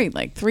married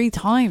like 3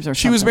 times or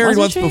something. She was married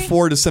once wasn't she?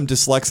 before to some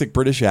dyslexic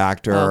British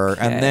actor,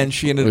 Okay. and then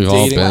she ended up We've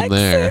all dating. been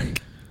there.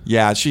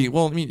 Yeah,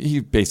 he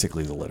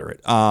basically is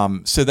illiterate.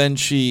 So then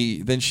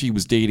she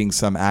was dating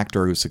some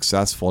actor who's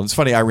successful. And it's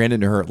funny, I ran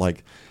into her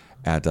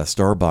at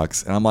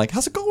Starbucks, and I'm like,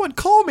 how's it going?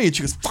 Call me. And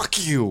she goes,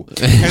 fuck you.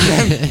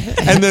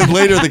 And then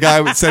later the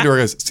guy said to her,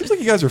 goes, seems like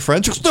you guys are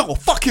friends. She goes, no,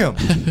 fuck him.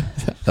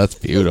 That's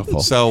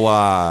beautiful. So,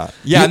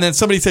 and then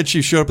somebody said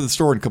she showed up at the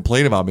store and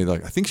complained about me.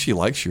 Like, I think she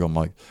likes you. I'm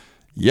like,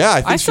 yeah, I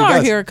think I she saw her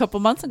does. here a couple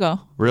months ago.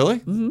 Really?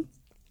 Mm-hmm.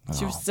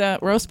 She was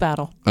roast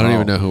battle. I don't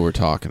even know who we're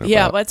talking about.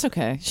 Yeah, but it's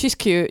okay. She's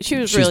cute. She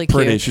was She's really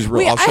pretty. cute. She's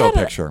real. I'll show a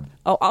picture.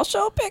 I'll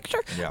show a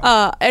picture.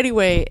 Yeah.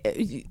 Anyway,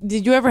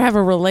 did you ever have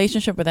a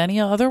relationship with any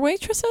other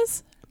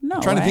waitresses? No,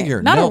 I'm trying to think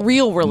here. Not No. a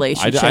real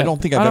relationship. I don't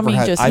think I've ever mean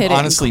had. just I've hit it and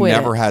honestly quit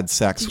never it. had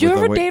sex. Did you with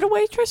ever a date a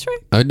waitress,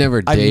 Rick? I've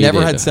never I've dated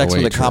never had sex a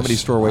with a waitress. comedy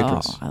store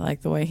waitress. Oh, I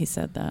like the way he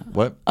said that.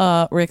 What?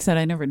 Rick said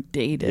I never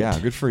dated. Yeah,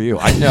 good for you.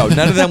 I know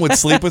none of them would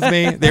sleep with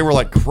me. They were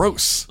like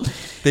gross.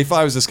 They thought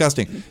I was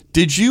disgusting.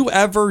 Did you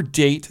ever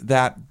date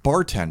that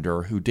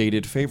bartender who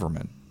dated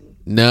Favorman?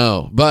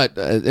 No, but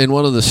in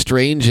one of the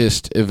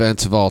strangest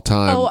events of all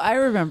time, Oh, I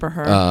remember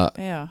her.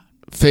 Yeah.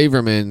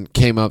 Favorman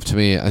came up to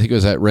me. I think it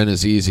was at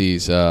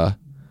Renazizi's.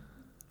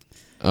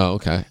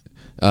 Okay.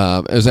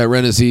 It was at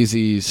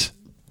Renazizi's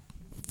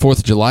 4th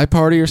of July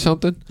party or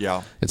something.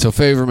 Yeah. And so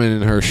Favorman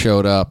and her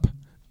showed up,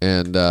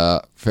 and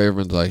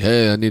Favorman's like,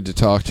 "Hey, I need to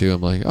talk to you."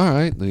 I'm like, "All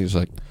right." And he's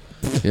like,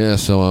 "Yeah,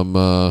 so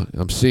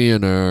I'm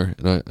seeing her,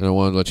 and I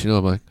wanted to let you know."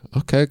 I'm like,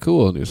 "Okay,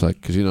 cool." And he was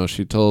like, "Because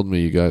she told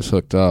me you guys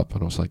hooked up,"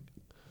 and I was like,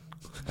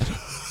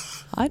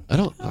 I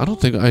don't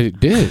think I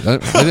did. I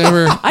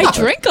never. I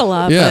drink a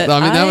lot. Yeah, but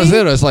I mean that was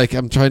it. I was like,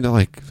 I'm trying to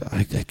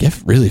I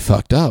get really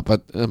fucked up,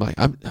 but I'm like,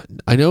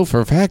 I know for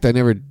a fact I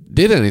never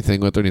did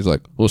anything with her. And he's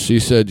like, well, she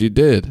said you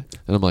did,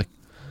 and I'm like,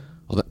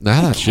 well,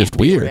 now that's just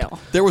weird. Real.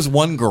 There was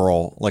one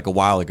girl like a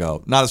while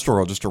ago, not a store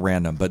girl, just a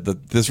random.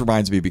 But this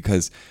reminds me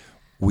because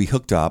we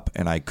hooked up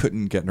and I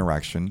couldn't get an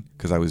erection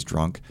because I was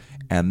drunk.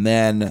 And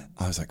then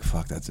I was like,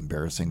 fuck, that's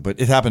embarrassing. But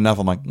it happened enough.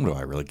 I'm like, what do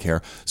I really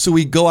care? So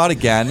we go out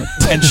again.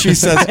 And she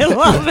says, I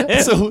love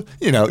it. So,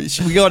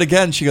 we go out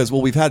again. She goes,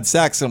 well, we've had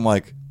sex. I'm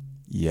like,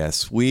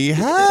 yes, we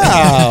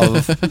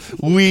have.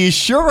 We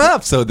sure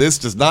have. So this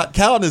does not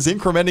count as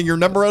incrementing your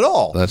number at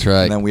all. That's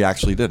right. And then we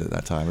actually did it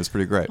that time. It was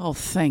pretty great. Oh,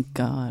 thank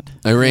God.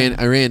 I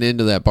ran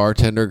into that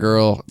bartender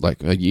girl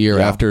like a year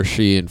after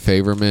she and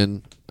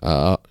Favorman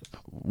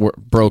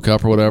broke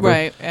up or whatever.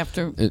 Right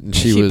after And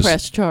she was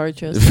pressed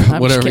charges. I'm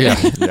whatever.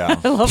 just kidding. Yeah.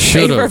 Yeah. I love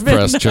Should have Favorman.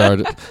 pressed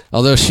charges.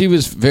 Although she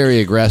was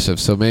very aggressive,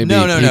 so maybe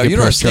No. he You could don't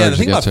press understand. The charges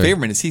thing about against her.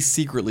 Favorman is he's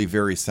secretly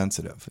very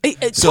sensitive. So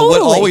Totally.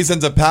 what always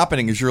ends up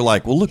happening is you're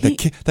like, well, look,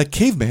 that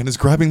caveman is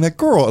grabbing that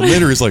girl. And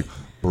later he's like,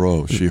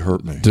 bro, she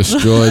hurt me.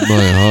 Destroyed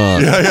my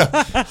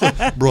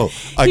heart. Bro,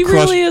 I He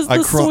crushed, really is I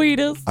the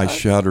sweetest. I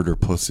shattered her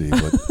pussy,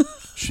 but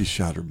she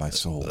shattered my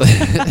soul.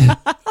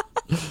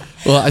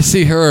 Well, I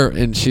see her,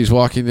 and she's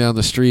walking down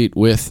the street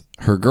with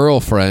her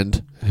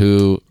girlfriend,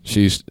 who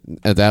she's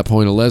at that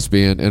point a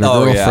lesbian, and her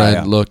Oh, yeah, girlfriend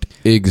yeah. looked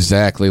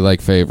exactly like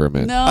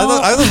Favorman. No.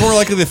 I thought more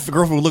likely the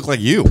girlfriend would look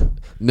like you.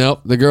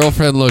 Nope, the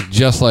girlfriend looked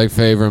just like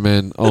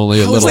Favorman,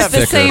 only a How is little that the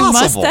thicker. same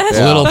possible? mustache.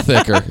 A little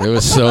thicker. It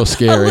was so A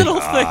scary. little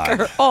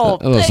thicker. Oh,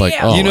 I was like,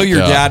 damn. oh. You know my your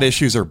God. dad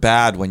issues are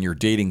bad when you're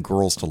dating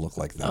girls to look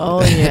like that.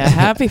 Oh, yeah.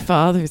 Happy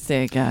Father's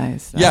Day,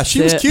 guys. Yeah, That's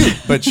she was it. cute,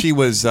 but she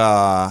was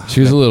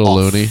She was a little off.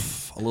 loony,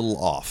 A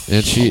little off.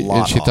 and she A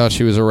lot thought off.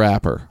 she was a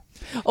rapper.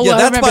 Oh, Yeah, I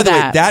that's by remember the way,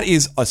 that. that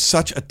is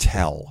such a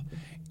tell.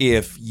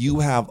 If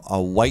you have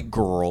a white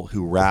girl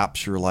who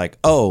raps, you're like,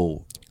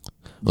 oh,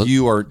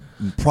 you are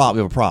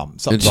probably have a problem.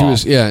 And Something's she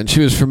was off. and she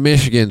was from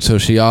Michigan, so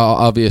she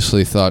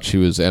obviously thought she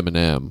was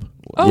Eminem,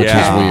 which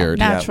Okay. is weird.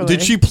 Now- Yeah. Naturally.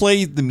 Did she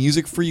play the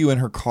music for you in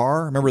her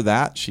car? Remember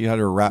that? She had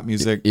her rap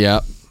music.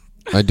 Yeah,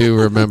 I do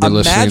remember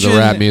listening to Imagine-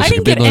 rap music. I didn't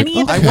and being get like,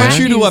 any of the I okay. want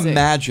you to music.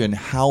 imagine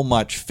how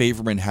much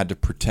Favorman had to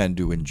pretend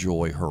to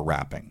enjoy her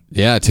rapping.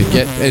 Yeah, to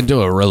get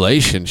into a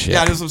relationship.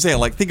 Yeah, that's what I'm saying.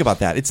 Like, think about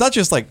that. It's not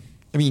just like,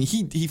 I mean,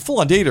 he full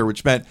on dated her,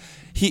 which meant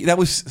that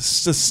was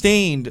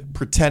sustained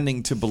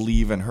pretending to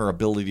believe in her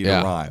ability to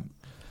Yeah. rhyme.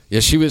 Yeah,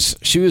 she was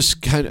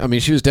kind of. I mean,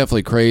 she was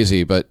definitely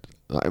crazy. But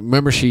I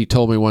remember she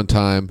told me one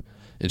time,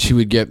 and she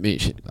would get me.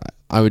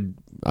 I would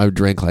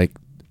drink like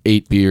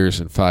 8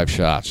 beers and 5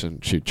 shots,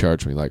 and she'd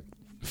charge me like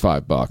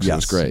 $5. It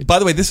was great. By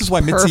the way, this is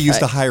why Mitzi used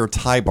to Perfect. hire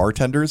Thai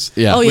bartenders.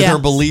 Yeah. Oh, with yeah. her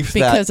belief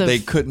Because that of- they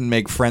couldn't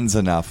make friends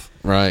enough.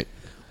 Right.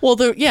 Well,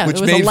 there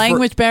Which was made a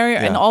language barrier,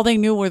 and yeah. all they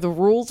knew were the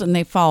rules, and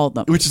they followed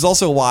them. Which is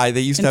also why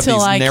they used to have Until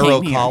these I narrow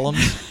came here.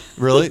 columns.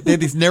 Really? They had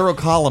these narrow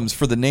columns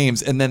for the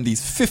names, and then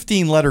these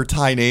 15-letter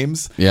Thai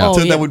names. Yeah. Oh,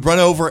 So yeah. that would run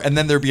over, and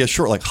then there'd be a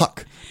short like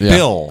Huck, Yeah.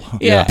 Bill.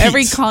 Yeah, Pete.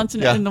 every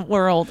continent Yeah. in the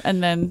world,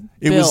 and then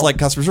It Bill. was like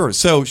customer service.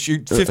 So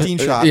 15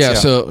 shots. Yeah.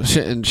 So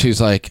and she's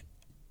like,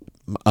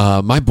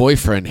 my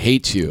boyfriend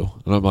hates you,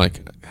 and I'm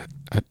like,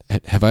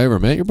 have I ever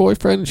met your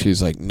boyfriend? And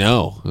she's like,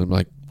 no. And I'm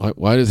like,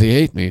 why does he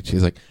hate me? And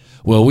she's like,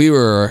 well,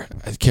 I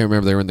can't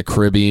remember, they were in the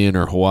Caribbean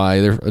or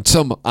Hawaii. They're at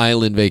some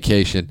island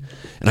vacation.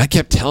 And I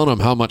kept telling him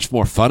how much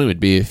more fun it would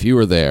be if you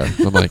were there.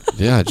 I'm like,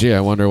 yeah, gee,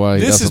 I wonder why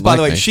he This doesn't is, by like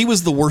the way, me. she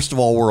was the worst of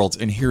all worlds,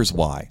 and here's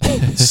why.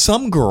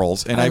 Some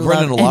girls, and I've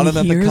run into a love- lot and of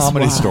them at the here's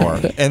Comedy why. Store,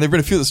 and there've been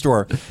a few at the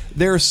store.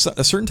 There's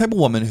a certain type of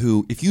woman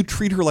who, if you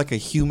treat her like a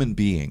human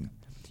being,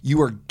 you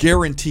are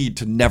guaranteed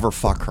to never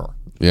fuck her.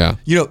 Yeah.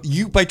 You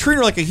know, by treating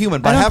her like a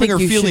human, by I don't having her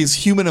think you feel should- these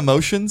human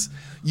emotions,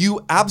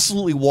 you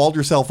absolutely walled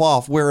yourself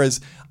off.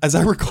 Whereas, as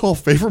I recall,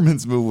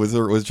 Favorman's move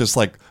was just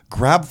like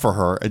grab for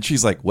her, and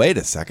she's like, "Wait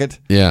a second,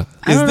 Yeah.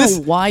 I don't this-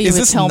 know why you is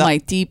would this tell not- my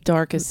deep,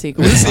 darkest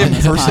secrets Is this on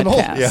this impersonal?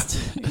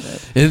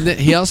 podcast. And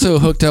he also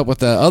hooked up with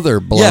that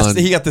other blonde. Yes,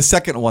 he got the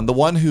second one, the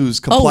one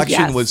whose complexion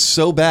yes. was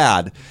so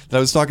bad that I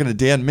was talking to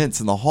Dan Mintz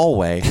in the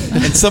hallway,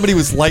 and somebody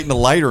was lighting a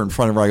lighter in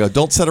front of her. I go,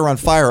 "Don't set her on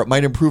fire; it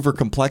might improve her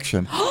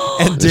complexion."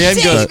 And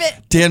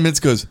Dan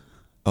Mintz goes,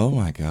 "Oh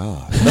my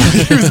god!"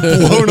 He was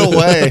blown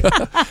away.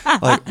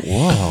 Like,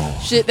 whoa.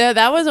 Shit,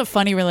 that was a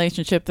funny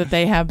relationship that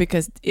they have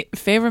because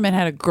Favorman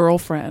had a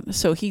girlfriend,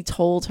 so he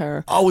told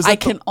her, Oh, was "I that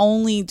the- can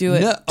only do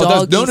it No,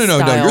 doggy no.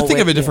 style You're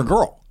thinking of a with different you."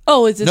 girl.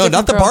 Oh, is it No,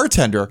 not the girl?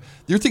 bartender.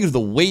 You're thinking of the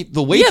waitress.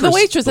 the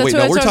waitress. That's what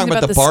I was we're talking talking about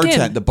the about, the skin.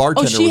 bartender. The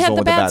bartender Oh, she was had the one the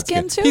with the bad bad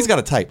skin, too? He's got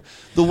a type.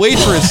 The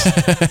waitress.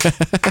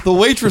 The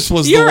waitress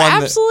was You're the one.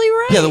 absolutely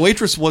right. Yeah, the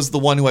waitress was the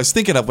one who I was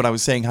thinking of when I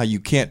was saying how you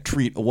can't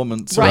treat a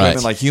woman, Right.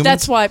 women like humans.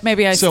 That's why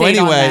maybe I So stayed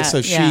on anyway, that,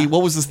 so she. yeah.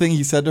 What was this thing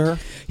he said to her?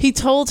 He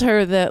told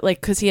her that,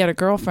 like, because he had a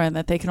girlfriend,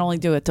 that they can only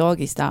do it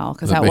doggy style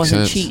because That that makes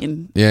wasn't sense.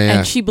 cheating. Yeah, yeah.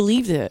 And she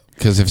believed it.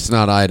 Because if it's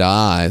not eye to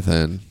eye,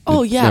 then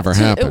Oh it yeah, never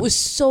dude, happened. it was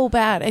so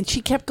bad, and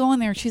she kept going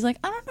there. And she's like,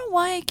 "I don't know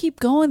why I keep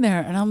going there,"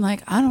 and I'm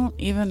like, "I don't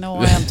even know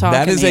why I'm talking."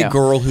 That is to a you.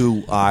 girl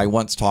who I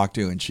once talked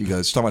to, and she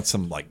goes, she's talking about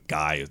some like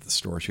guy at the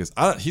store. She goes,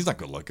 he's not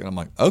good looking. I'm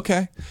like,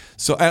 okay.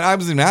 So, and I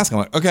was even asking,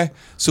 I'm like, okay.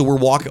 So we're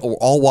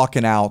all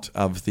walking out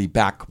of the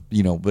back,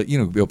 but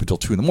we open till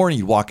 2 a.m.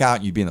 You'd walk out,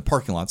 and you'd be in the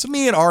parking lot. So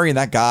me and Ari and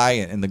that guy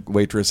and the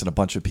waitress and a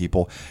bunch of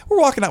people, we're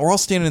walking out. We're all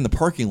standing in the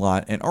parking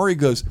lot, and Ari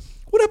goes,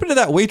 "What happened to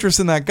that waitress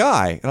and that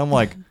guy?" And I'm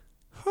like,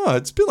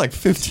 it's been like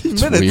 15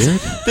 minutes. weird.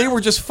 They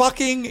were just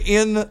fucking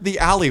in the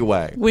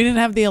alleyway. We didn't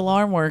have the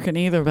alarm working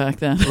either back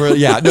then. Well,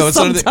 yeah, no. It's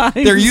not Sometimes.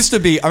 there used to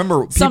be. I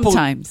remember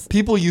Sometimes.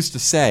 people used to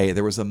say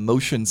there was a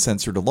motion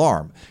censored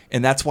alarm,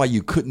 and that's why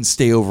you couldn't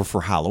stay over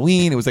for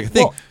Halloween. It was like a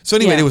thing. Well, So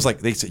anyway, yeah. it was like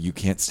they said you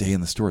can't stay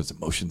in the store. It's a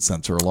motion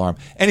sensor alarm.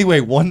 Anyway,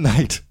 one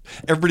night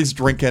everybody's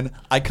drinking.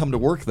 I come to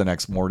work the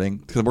next morning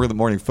because I'm working the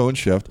morning phone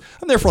shift.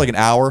 I'm there for like an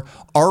hour.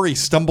 Ari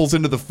stumbles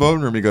into the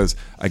phone room. He goes,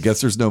 "I guess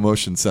there's no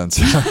motion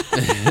sensor."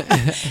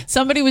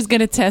 Somebody was going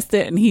to test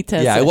it, and he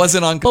tested. Yeah, it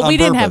wasn't on. But on we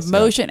didn't purpose, have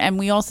motion, and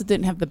we also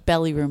didn't have the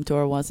belly room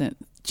door wasn't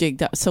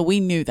jigged up, so we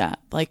knew that.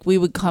 Like we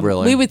would come,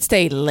 Really? we would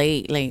stay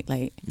late,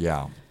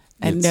 Yeah.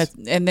 and It's-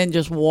 and then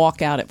just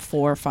walk out at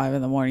 4 or 5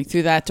 in the morning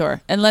through that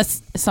door.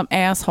 Unless some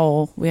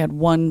asshole, we had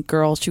one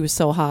girl, she was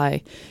so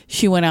high,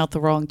 she went out the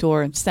wrong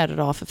door and set it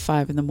off at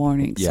 5 in the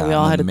morning. Yeah, So we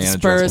all and had the to manager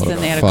disperse, was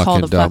and they had to fucking call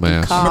the fucking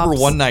dumbass. cops. I remember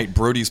one night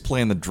Brody's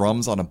playing the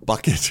drums on a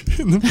bucket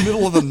in the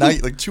middle of the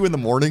night, like 2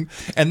 a.m,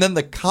 and then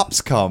the cops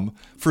come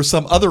for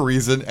some other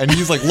reason, and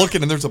he's like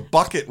looking, and there's a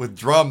bucket with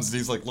drums, and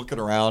he's like looking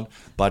around,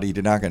 but he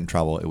did not get in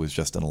trouble. It was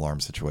just an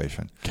alarm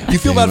situation. You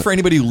feel bad for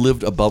anybody who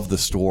lived above the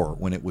store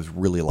when it was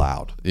really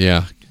loud.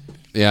 Yeah.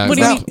 Yeah, What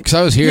do you mean? because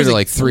I was here Here's to a-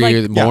 like 3 like-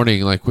 in the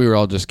morning. Like we were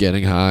all just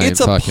getting high.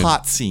 It's and a fucking,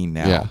 pot scene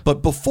now, Yeah.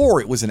 but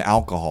before it was an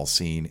alcohol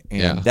scene, and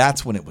Yeah.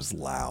 that's when it was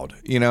loud.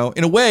 In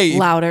a way,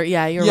 Louder,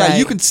 yeah, you're yeah, right.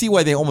 you can see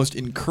why they almost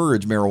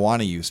encourage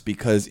marijuana use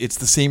because it's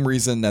the same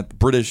reason that the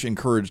British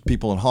encouraged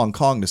people in Hong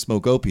Kong to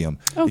smoke opium.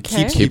 It Okay.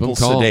 keeps Keep people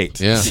them calm. sedate.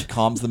 Yeah. It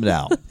calms them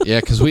down. Yeah,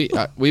 because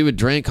we would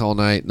drink all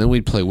night and then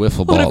we'd play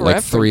wiffle ball What a at like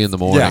reference. 3 in the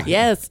morning. Yeah.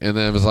 Yes. And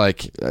then it was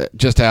like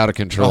just out of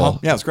control. Uh-huh.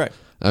 Yeah, it's great.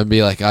 I'd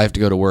be like, I have to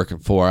go to work in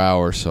 4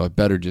 hours, so I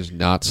better just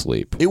not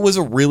sleep. It was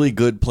a really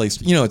good place.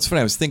 It's funny.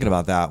 I was thinking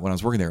about that when I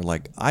was working there.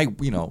 Like I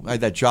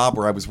had that job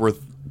where I was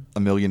worth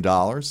 $1 million.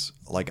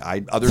 Like I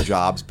had other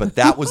jobs, but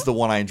that was the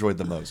one I enjoyed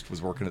the most.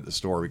 Was working at the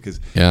store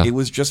because Yeah. it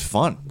was just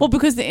fun. Well,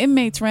 because the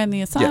inmates ran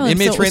the asylum. Yeah,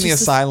 inmates so it was ran the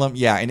just asylum.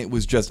 Yeah, and it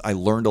was just I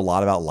learned a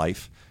lot about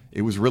life.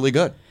 It was really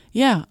good.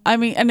 Yeah, I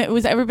mean, and it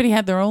was everybody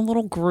had their own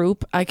little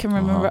group. I can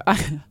remember.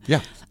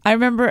 Yeah. I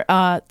remember.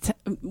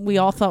 We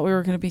all thought we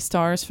were going to be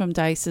stars from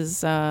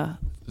Dice's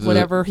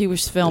whatever he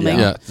was filming.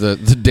 Yeah, the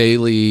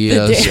daily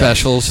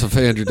specials of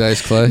Andrew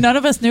Dice Clay. None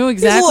of us knew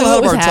It's a exactly little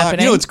ahead what of was our time.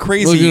 happening. It's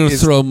crazy. We're going to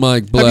is- throw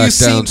Mike Have you Black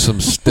seen- down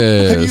some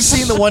stairs. Have you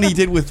seen the one he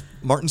did with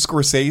Martin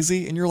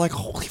Scorsese? And you're like,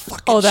 holy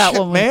fucking Oh, that shit,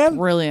 one was man.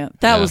 brilliant.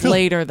 That Yeah. was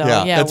later though.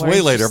 Yeah, Yeah, that's where way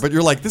he's later. just- But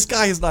you're like, this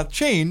guy has not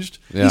changed.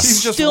 Yeah.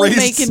 He's just Still raised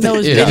making stakes.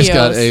 those Yeah, he's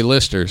got videos.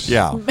 A-listers.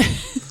 Yeah.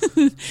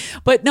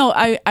 But no,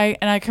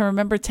 I can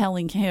remember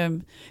telling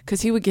him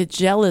because he would get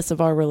jealous of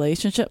our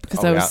relationship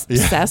because Oh, I was yeah.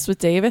 Yeah. obsessed with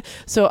David.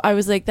 So I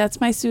was like, "That's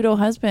my pseudo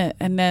husband,"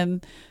 and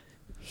then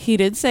he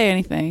didn't say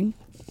anything.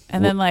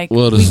 And then like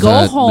what we does go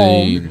that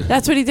home. mean?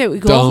 That's what he did. We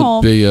go Don't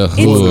home. be a It's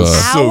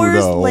whore.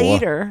 hours Pseudo.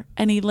 later,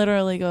 and he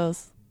literally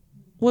goes,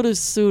 "What does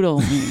pseudo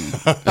mean?"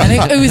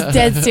 And it was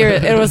dead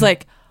serious. It was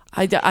like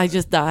I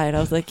just died. I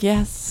was like,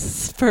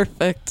 "Yes,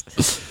 perfect.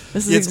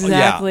 This is It's- yeah.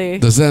 exactly."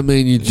 Does that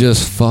mean you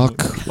just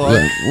fuck? What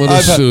I've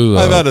is had, pseudo?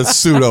 I've had a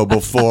pseudo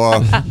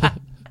before.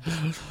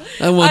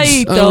 I once,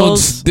 eat I those.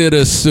 once did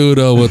a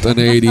pseudo with an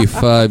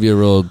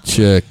 85-year-old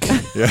chick.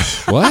 Yeah.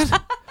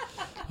 What?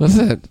 What's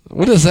that?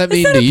 What does that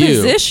mean Is that to a you?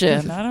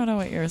 position? I don't know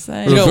what you're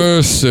saying. You know,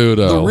 Reverse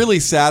pseudo. The really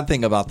sad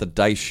thing about the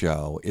Dice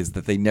show is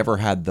that they never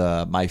had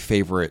my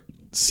favorite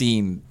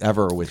scene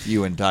ever with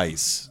you and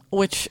Dice.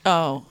 Which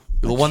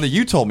the one that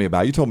you told me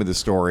about. You told me the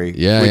story.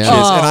 Yeah, which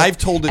yeah. is, and I've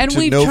told it and to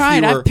we've no tried.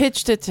 fewer. I've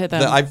pitched it to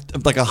them. I've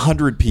like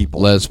 100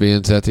 people.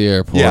 Lesbians at the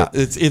airport. Yeah,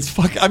 it's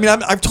fuck. I mean,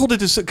 I've told it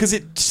to because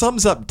it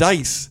sums up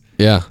Dice.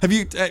 Yeah. Have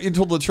you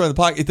told the show on the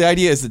podcast? The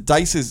idea is that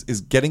Dice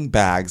is getting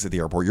bags at the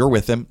airport. You're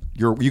with him.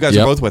 You guys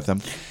are both with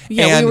him.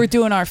 Yeah, And we were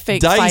doing our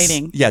fake Dice,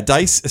 fighting. Yeah,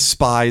 Dice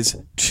spies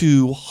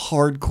 2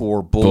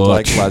 hardcore bulldog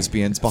Butch.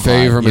 lesbians behind.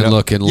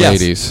 Favorman-looking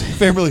ladies.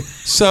 Favorably.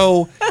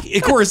 So,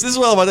 of course, this is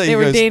what I'm about to They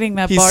were dating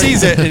that He bartender.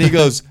 sees it and he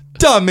goes,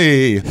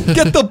 "Dummy,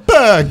 get the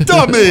bag,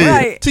 dummy."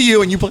 Right. To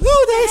you, and you play,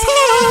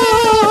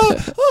 "Oh,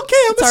 Dice, okay,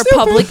 I'm It's a our stupid."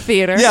 public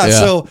theater. Yeah, Yeah.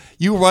 so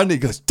you run and he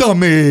goes,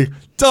 "Dummy,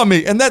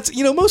 dummy." And that's,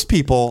 most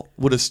people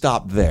would have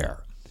stopped there.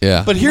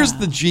 Yeah. But here's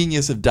the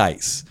genius of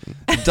Dice.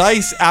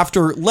 Dice,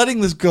 after letting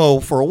this go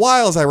for a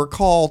while, as I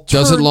recall,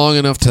 Does it turned- long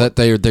enough that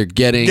they're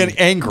getting get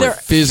angry. They're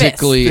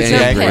physically fists.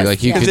 angry. They're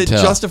Like you pissed, can Because it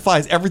tell.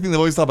 justifies everything they've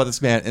always thought about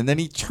this man. And then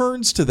he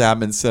turns to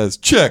them and says,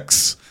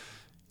 "Chicks,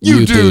 you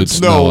You dudes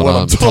know what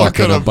I'm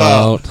talking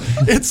about."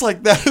 It's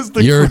like, that is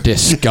the You're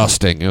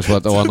disgusting, is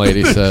what the one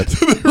lady said.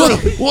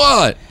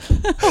 What?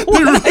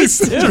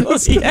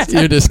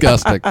 You're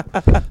disgusting.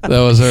 That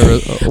was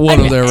one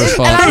of their And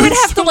I would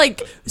responses. have to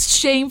like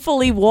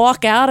shamefully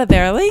walk out of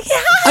there, like, yeah,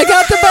 I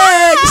got the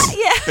bags.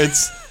 yeah.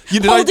 It's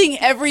did Holding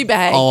every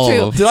bag All too,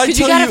 of them. Did I because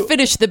you tell gotta you-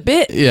 finish the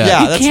bit. Yeah. Yeah,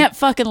 you that's- can't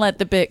fucking let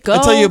the bit go. I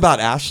tell you about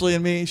Ashley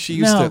and me. She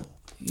used No. to.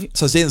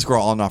 So I was dating this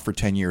girl on and off for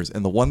 10 years,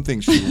 and one of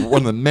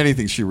the many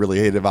things she really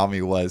hated about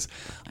me was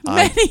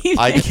I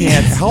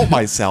can't help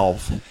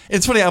myself.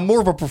 It's funny. I'm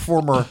more of a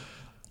performer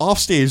off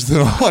stage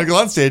than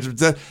on stage.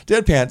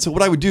 Deadpan. So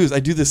what I would do is I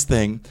do this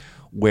thing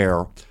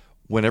where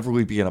whenever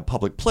we'd be in a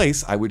public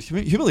place, I would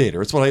humiliate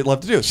her. It's what I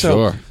love to do.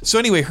 Sure. So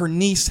anyway, her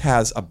niece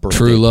has a birthday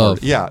True love.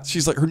 party. Yeah,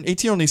 she's like, her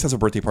 18-year-old niece has a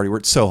birthday party. We're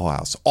at Soho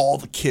House. All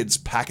the kids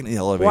packing the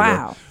elevator.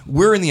 Wow.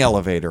 We're in the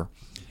elevator,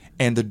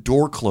 and the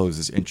door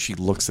closes, and she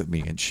looks at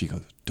me, and she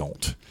goes,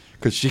 "Don't,"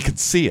 because she could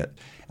see it.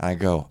 And I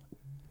go,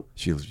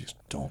 she was just,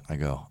 "Don't." I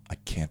go, "I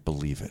can't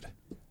believe it.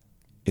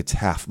 It's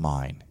half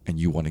mine, and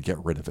you want to get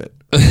rid of it."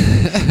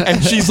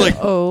 And she's like,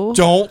 Oh.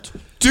 "Don't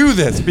do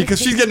this," because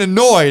she's getting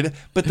annoyed.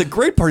 But the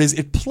great part is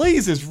it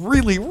plays is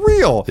really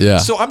real. Yeah.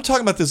 So I'm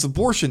talking about this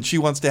abortion she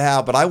wants to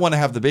have, but I want to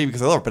have the baby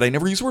because I love her. But I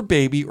never use the word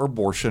baby or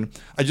abortion.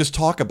 I just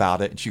talk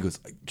about it. And she goes,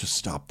 "Just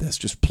stop this.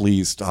 Just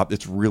please stop.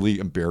 It's really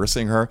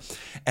embarrassing her."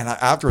 And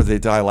after they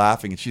die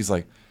laughing, and she's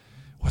like,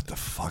 "What the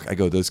fuck?" I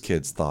go, "Those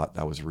kids thought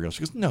that was real." She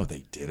goes, "No,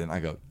 they didn't." I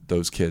go,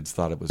 "Those kids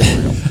thought it was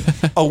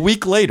real." A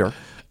week later,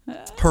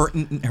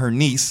 her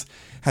niece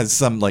has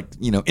some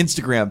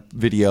Instagram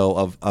video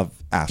of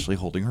Ashley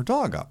holding her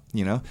dog up,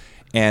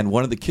 and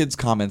one of the kids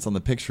comments on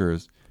the picture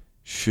is,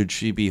 "Should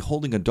she be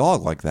holding a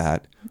dog like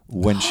that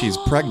when she's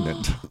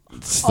pregnant?"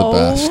 It's the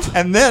best.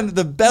 And then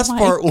the best My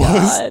part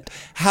was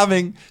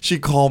God. she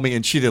called me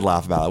and she did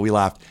laugh about it. We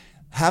laughed.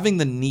 Having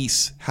the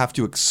niece have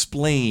to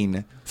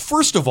explain,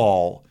 first of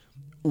all,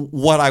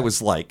 what I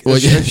was like. Well,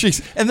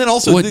 And then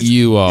also what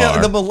you are.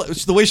 Yeah,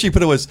 the way she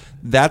put it was,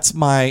 "That's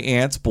my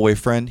aunt's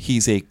boyfriend.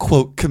 He's a,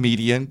 quote,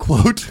 comedian,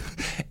 quote."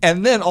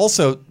 And then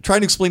also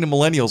trying to explain to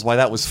millennials why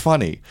that was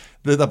funny.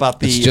 About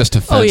the It's just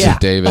offensive, yeah.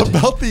 David.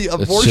 about the It's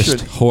abortion.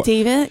 just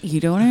David, you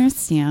don't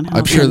understand how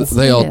I'm sure that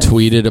they all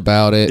tweeted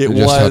about it. It and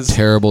just was- how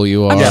terrible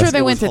you are. I'm Yes, sure they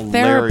it went was to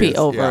therapy hilarious.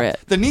 over Yeah. it.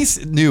 The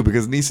niece knew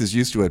because the niece is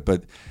used to it,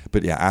 but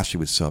yeah, Ashley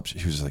was so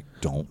upset. She was like,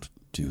 "Don't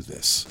do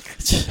this."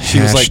 She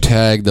was like,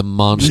 Hashtag the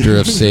monster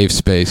of safe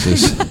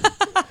spaces.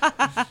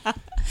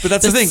 but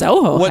that's the The thing.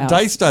 Soho What House,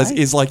 Dice does right?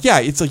 is like,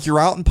 it's like you're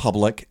out in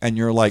public and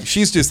you're like,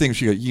 she's just thinking,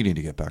 she goes, "You need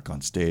to get back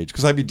on stage."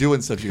 Because I'd be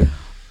doing stuff. She goes,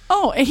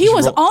 Oh, and he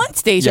was on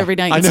stage Yeah, every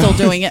night I and know. still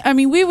doing it. I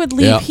mean, we would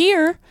leave Yeah.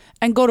 here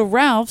and go to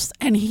Ralph's,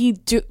 and he'd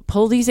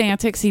pull these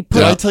antics. He put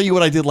 "Did I tell you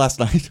what I did last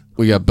night?"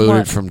 We got booted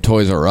What? from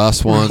Toys R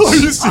Us once. Are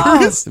you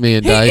serious? Me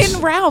and He, Dice.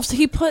 in Ralph's,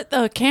 he put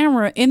the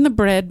camera in the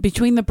bread,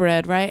 between the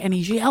bread, right? And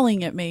he's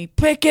yelling at me,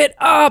 pick it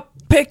up,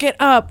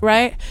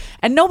 right?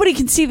 And nobody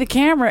can see the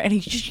camera, and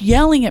he's just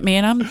yelling at me,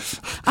 and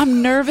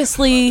I'm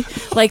nervously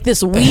like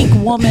this weak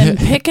woman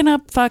picking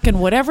up fucking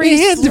whatever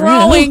he's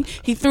throwing.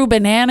 He threw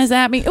bananas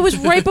at me. It was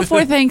right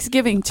before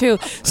Thanksgiving too,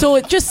 so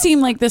it just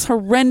seemed like this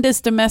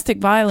horrendous domestic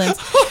violence.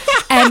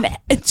 And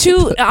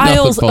 2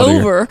 aisles funnier.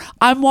 over,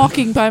 I'm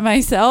walking by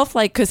myself,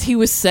 like, because he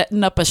was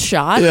setting up a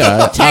shot.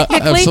 Yeah,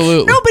 Technically,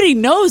 absolutely. nobody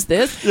knows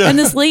this. And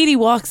this lady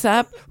walks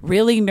up,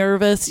 really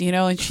nervous,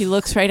 and she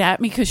looks right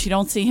at me because she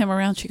don't see him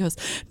around. She goes,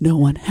 "No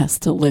one has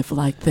to live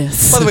like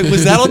this." By the way,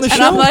 was that on the show?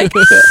 And I'm like,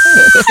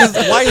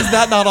 Why is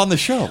that not on the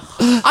show?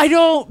 I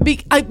don't,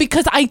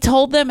 because I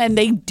told them and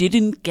they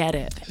didn't get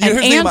it. You know, And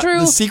here's the thing about Andrew,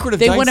 the secret of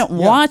they Dice- wouldn't yeah.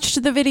 watch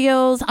the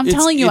videos. I'm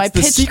telling you, I the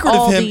pitched secret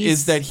all of him these.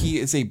 is that he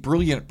is a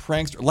brilliant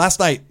prankster. Last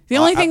night, The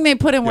only thing they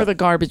put in were the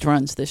garbage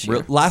runs this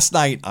year. Last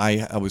night,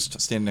 I was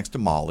standing next to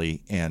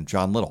Molly and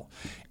John Little,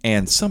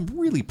 and some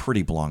really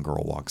pretty blonde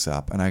girl walks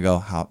up, and I go,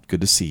 "How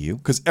good to see you?"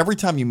 Because every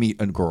time you meet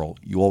a girl,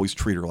 you always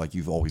treat her like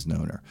you've always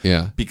known her.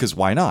 Yeah. Because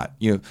why not?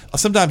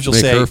 Sometimes you'll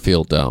Make say, her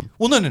feel dumb.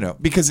 "Well, no,"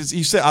 because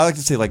you say, I like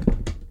to say like,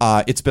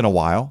 "It's been a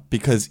while,"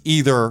 because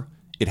either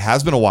it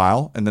has been a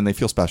while, and then they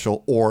feel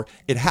special, or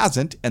it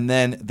hasn't, and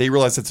then they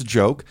realize it's a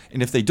joke.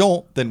 And if they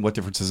don't, then what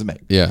difference does it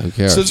make? Yeah, who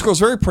cares? So this girl's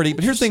very pretty,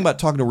 but here's the thing about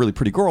talking to a really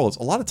pretty girl is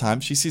a lot of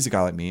times she sees a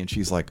guy like me, and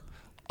she's like,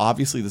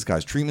 obviously this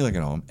guy's treating me like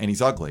an home, and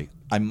he's ugly.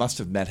 I must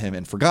have met him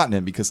and forgotten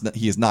him because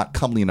he is not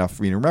comely enough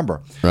for me to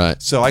remember. Right.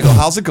 So I go,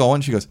 how's it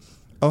going? She goes,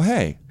 oh,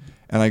 hey.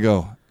 And I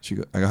go,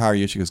 how are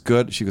you? She goes,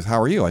 good. She goes,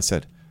 how are you? I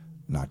said,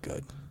 not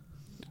good.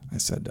 I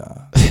said,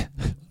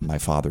 my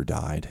father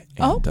died,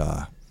 and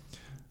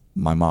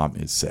my mom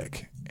is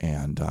sick,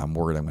 and I'm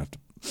worried I'm going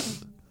to have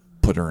to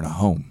put her in a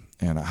home.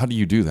 And how do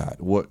you do that?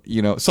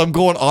 So I'm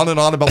going on and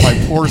on about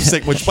my poor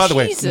sick, which, by the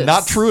way,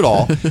 not true at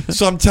all.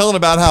 So I'm telling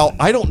about how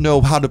I don't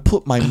know how to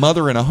put my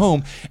mother in a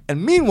home.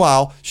 And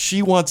meanwhile,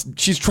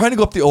 she's trying to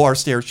go up the OR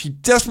stairs. She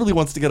desperately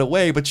wants to get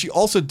away, but she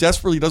also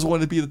desperately doesn't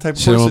want to be the type of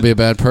person she don't want to be a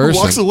bad person. Who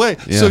walks away.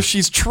 Yeah. So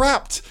she's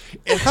trapped.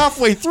 And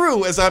halfway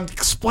through, as I'm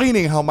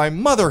explaining how my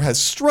mother has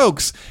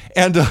strokes,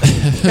 and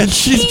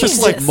she's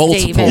just like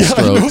multiple David.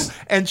 strokes.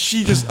 And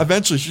she just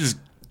eventually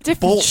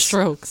Different bolts.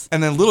 strokes.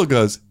 And then Little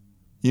goes,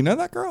 you know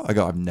that girl? I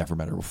go, I've never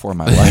met her before in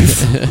my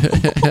life.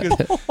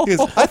 He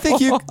goes, I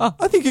think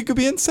you could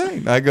be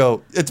insane. I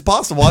go, it's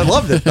possible. I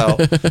loved it though.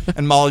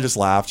 And Molly just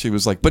laughed. She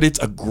was like, but it's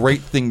a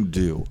great thing to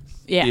do.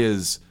 Yeah.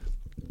 Is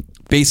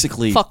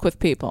basically Fuck with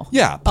people.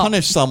 Yeah,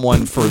 punish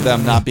someone for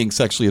them not being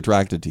sexually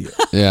attracted to you.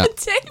 Yeah.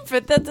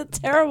 David, that's a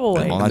terrible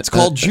way. Well, that's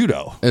called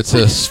judo. It's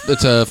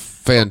a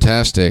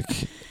fantastic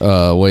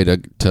way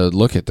to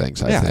look at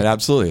things. I Yeah, think. it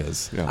absolutely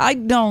is. Yeah. I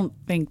don't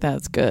think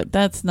that's good.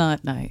 That's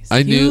not nice.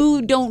 I knew-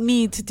 You don't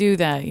need to do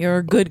that. You're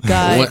a good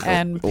guy,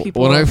 and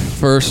people. When I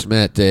first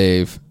met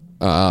Dave,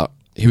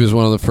 he was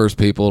one of the first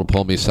people to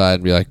pull me aside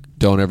and be like,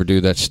 "Don't ever do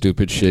that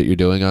stupid shit you're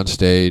doing on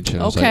stage."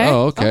 And I was like, Okay,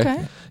 "Oh, okay."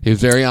 okay. He was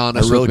very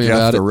honest a real with me gift,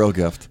 about it. a real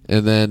gift.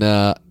 And then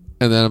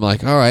I'm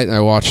like, all right. And I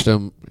watched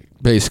him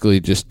basically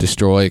just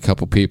destroy a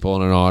couple people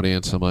in an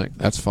audience. I'm like,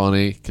 that's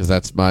funny because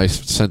that's my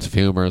sense of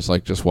humor is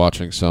like just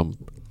watching some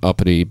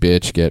uppity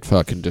bitch get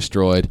fucking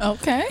destroyed.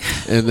 Okay.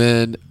 And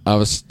then I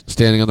was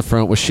standing on the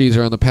front with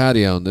Sheezer on the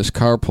patio, and this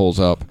car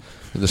pulls up,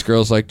 and this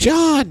girl's like,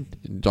 John!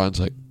 And John's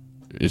like,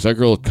 is that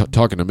girl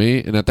talking to me?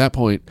 And at that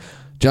point,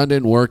 John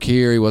didn't work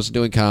here. He wasn't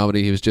doing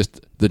comedy. He was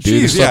just the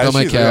dude who slept on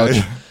my couch.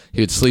 He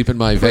would sleep in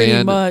my Pretty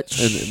van.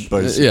 much. And,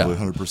 Basically, yeah.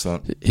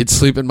 100%. He'd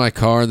sleep in my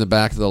car in the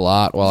back of the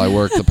lot while I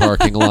worked the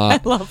parking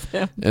lot. I love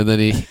him. And then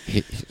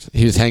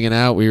he was hanging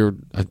out. We were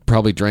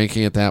probably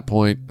drinking at that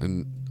point,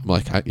 and I'm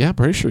like, yeah, I'm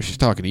pretty sure she's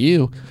talking to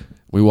you.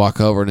 We walk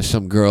over, and it's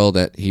some girl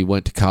that he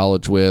went to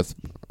college with,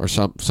 or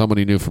someone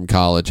he knew from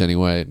college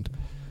anyway.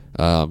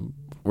 And,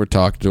 we're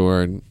talking to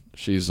her, and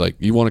she's like,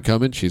 you want to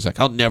come in? She's like,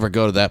 I'll never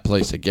go to that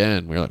place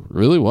again. We're like,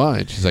 really? Why?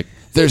 And she's like,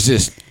 there's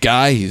this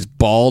guy, he's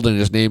bald, and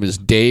his name is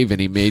Dave, and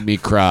he made me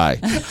cry.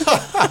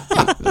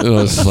 It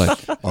was like,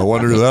 I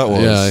wonder who that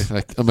was.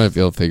 yeah, I might be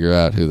able to figure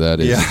out who that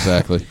is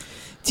exactly.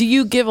 Do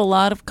you give a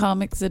lot of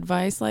comics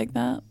advice like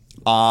that?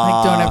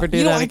 Like, don't ever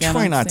do that I again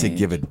try on not to stage?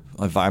 give it.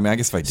 I mean, I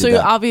guess if I did So you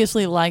that.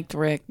 obviously liked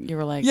Rick. You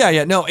were like,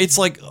 Yeah. No, it's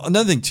like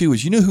another thing too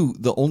is who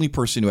the only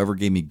person who ever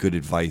gave me good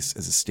advice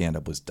as a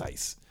stand-up was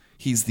Dice.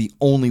 He's the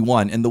only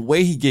one, and the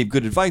way he gave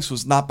good advice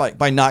was not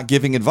by not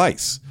giving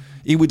advice.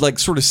 He would like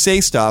sort of say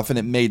stuff, and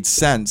it made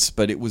sense,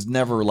 but it was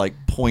never like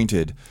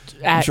pointed.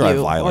 I'm At sure I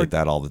you, violate or-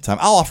 that all the time.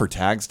 I'll offer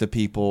tags to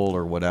people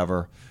or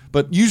whatever,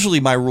 but usually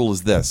my rule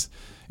is this: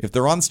 if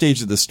they're on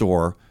stage at the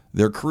store,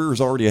 their career is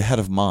already ahead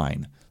of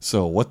mine.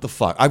 So what the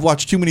fuck? I've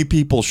watched too many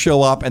people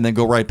show up and then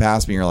go right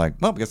past me. And you're like,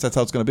 well, I guess that's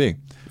how it's going to be.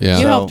 Yeah.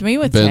 you So, helped me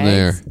with Been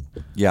tags.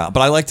 there. Yeah, but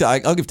I like to.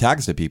 I'll give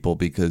tags to people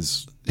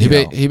because He you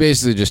know. he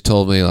basically just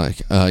told me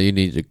like, you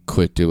need to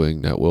quit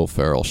doing that Will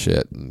Ferrell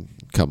shit and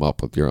come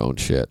up with your own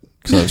shit.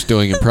 Because I was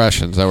doing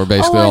impressions that were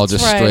basically all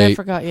that's just right. I straight.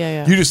 forgot.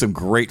 Yeah. You do some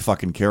great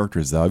fucking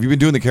characters, though. Have you been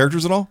doing the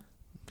characters at all?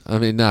 I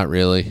mean, not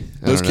really.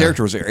 I Those don't know.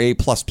 characters are A+++++.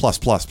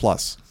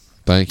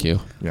 Thank you.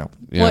 Yeah.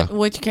 Yeah.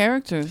 Which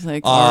characters?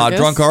 Like Argus?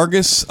 Drunk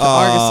Argus.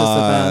 Argus is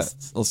the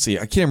best. Let's see.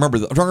 I can't remember.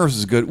 Drunk Argus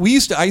is good. I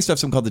used to have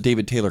something called the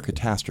David Taylor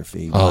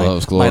Catastrophe. Oh, that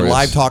was glorious. My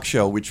live talk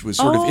show, which was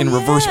sort of Oh, in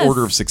reverse yes.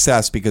 order of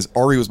success because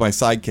Ari was my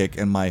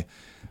sidekick and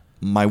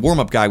my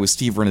warm up guy was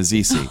Steve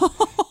Renazzisi,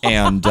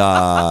 and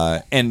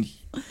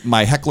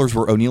my hecklers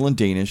were O'Neill and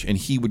Danish, and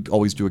he would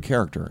always do a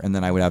character, and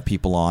then I would have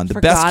people on.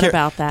 Forgot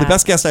about that. The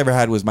best guest I ever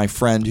had was my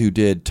friend who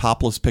did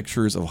topless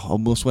pictures of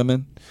homeless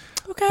women.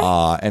 Okay.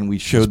 And we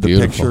showed the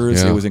beautiful,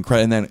 pictures. yeah. It was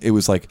incredible. And then it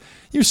was like,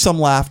 here's some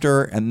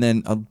laughter and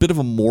then a bit of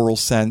a moral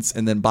sense.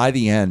 And then by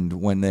the end,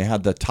 when they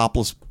had the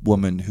topless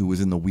woman who was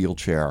in the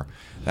wheelchair,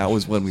 that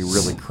was when we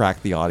really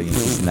cracked the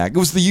audience's neck. It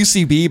was the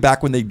UCB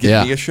back when they'd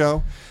give me a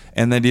show.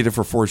 And they did it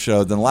for 4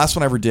 shows. Then the last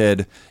one I ever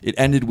did, it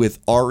ended with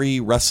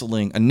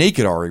a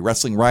naked Ari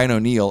wrestling Ryan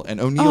O'Neal. And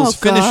O'Neal's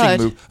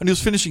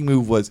finishing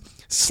move was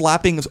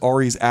slapping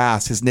Ari's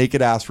ass, his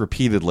naked ass,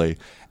 repeatedly.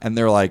 And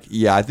they're like,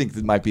 yeah, I think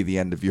that might be the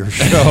end of your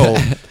show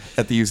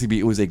at the UCB.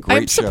 It was a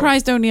great show. I'm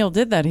surprised O'Neill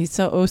did that. He's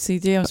so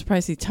OCD. I'm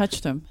surprised he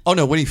touched him. Oh,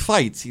 no, when he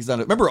fights, he's not.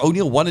 Remember,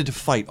 O'Neill wanted to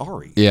fight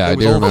Ari. Yeah, I That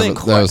was do the whole remember.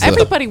 thing. That was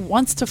Everybody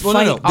wants to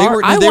fight no, they Ari.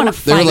 were- I they want were-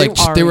 to They were fight like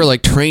Ari. they were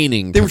like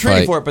training. They were to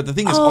training fight. for it, but the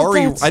thing is, Oh, Ari.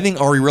 that's- I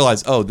think Ari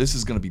realized, oh, this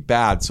is going to be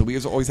bad. So we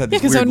always had Yeah,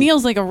 this because weird.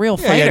 O'Neill's like a real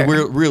Yeah, he had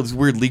fighter.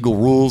 weird legal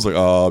rules like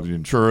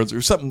insurance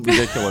or something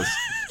ridiculous.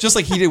 Just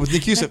like he did with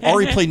Nick Youssef.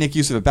 Ari played Nick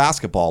Youssef at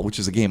basketball, which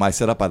is a game I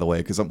set up, by the way,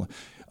 because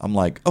I'm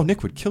like, oh,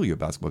 Nick would kill you at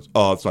basketball.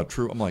 Oh, it's not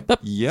true. I'm like,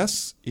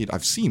 yes,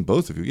 I've seen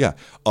both of you. Yeah,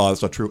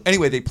 that's not true.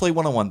 Anyway, they play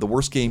 1-on-1, the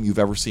worst game you've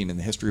ever seen in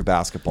the history of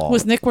basketball.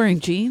 Was Nick wearing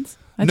jeans?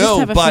 I No, just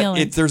have a but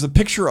feeling. there's a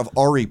picture of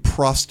Ari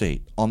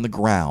prostrate on the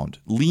ground,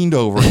 leaned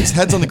over, his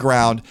head's on the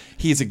ground.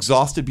 He is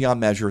exhausted beyond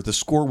measure. The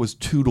score was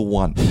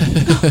 2-1.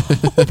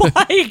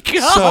 My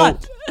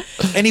God.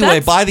 So, anyway,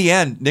 by the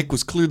end, Nick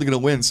was clearly going to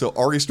win. So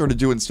Ari started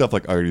doing stuff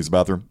like, I gotta use the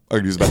bathroom. I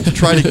gotta use the bathroom to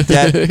try to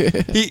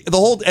get. The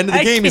whole end of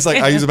the I game, he's like,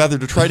 I can't. use the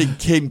bathroom to try to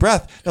gain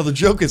breath. Now, the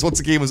joke is, once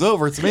the game was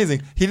over, it's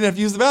amazing. He didn't have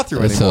to use the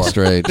bathroom That's so anymore.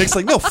 strange. Nick's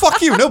like, no,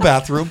 fuck you, no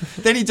bathroom.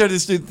 Then he did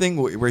this thing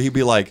where he'd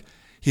be like,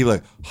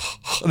 and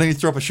then he'd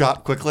throw up a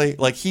shot quickly.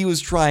 Like, he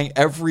was trying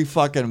every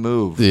fucking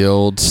move. The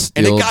old.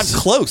 And it got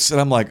close.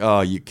 And I'm like,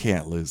 oh, you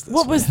can't lose this.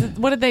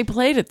 What did they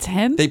play to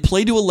 10? They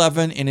played to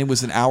 11, and it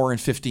was an hour and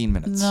 15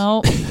 minutes.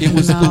 No. It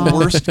was the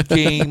worst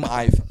game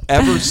I've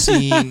ever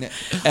seen, ever.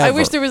 I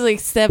wish there was like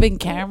 7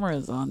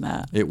 cameras on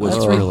that. It was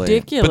That's really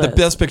ridiculous. But the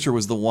best picture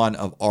was the one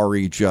of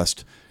Ari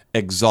just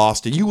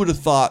exhausted. You would have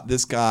thought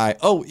this guy,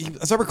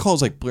 as I recall,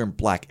 was like wearing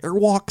black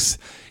airwalks.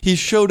 He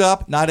showed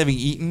up not having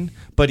eaten,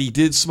 but he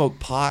did smoke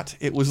pot.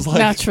 It was like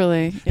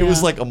Naturally, It was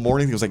yeah. like a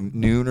morning. It was like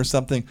noon or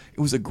something. It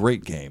was a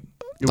great game.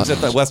 It was at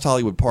the West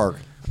Hollywood Park.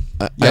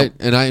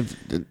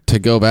 To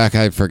go back,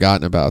 I'd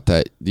forgotten about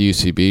that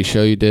UCB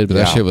show you did, but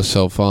that Yeah. shit was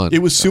so fun. It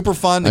was super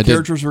fun. The I did-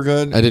 characters were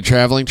good. I did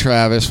Traveling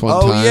Travis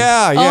one time.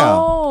 Yeah.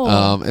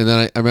 Oh. And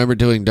then I remember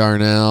doing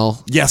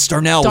Darnell. Yes,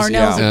 Darnell's.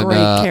 Darnell's yeah. a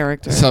great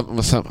character.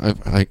 Something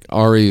like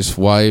Ari's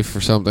wife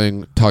or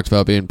something talked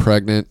about being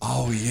pregnant.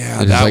 Oh yeah,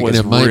 And it's that like, was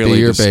and it might really be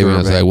your baby. And I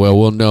was disturbing. like, well,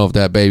 we'll know if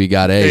that baby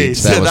got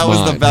AIDS. AIDS. That was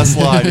the mine. best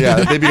line. Yeah,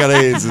 the baby got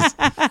AIDS.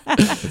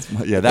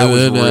 That And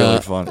was then,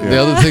 really fun. The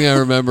other thing I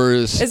remember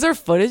is Is there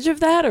footage of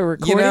that or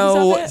recordings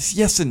of it?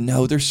 yes and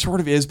no. There sort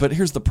of is, but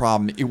here's the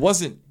problem: it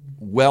wasn't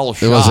well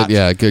shot. it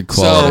wasn't good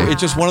quality. So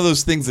it's just one of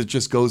those things that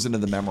just goes into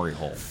the memory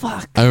hole.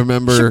 Fuck. I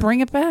remember Should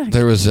bring it back.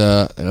 there was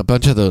a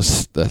bunch of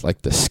those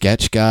like the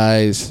sketch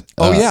guys.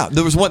 Oh yeah,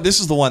 there was one. This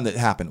is the one that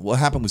happened. What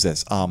happened was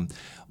this: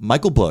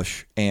 Michael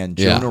Bush and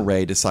Jonah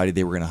Ray decided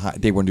they were going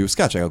to do a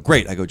sketch. I go,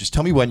 great. I go, just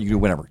tell me when. You can do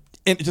whenever.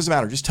 And it doesn't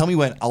matter. Just tell me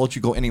when. I'll let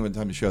you go any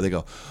time to show. They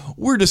go,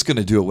 we're just going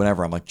to do it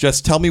whenever. I'm like,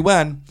 just tell me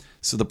when.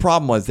 So the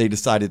problem was they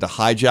decided to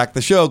hijack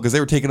the show because they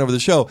were taking over the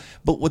show.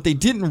 But what they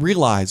didn't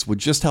realize was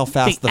just how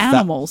fast The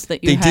animals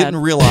that you they had. didn't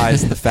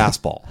realize the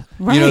fastball.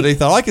 Right. You know, they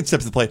thought I could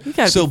step to the plate. You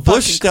gotta So be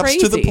Bush fucking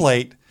steps to the crazy.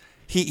 plate.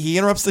 He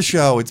interrupts the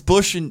show. It's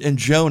Bush and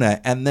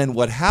Jonah, and then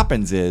what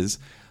happens is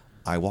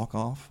I walk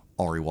off,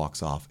 Ari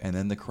walks off, and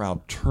then the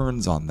crowd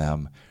turns on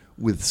them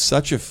with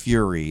such a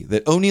fury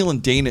that O'Neill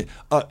and Dana.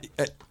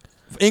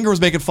 Inger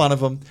was making fun of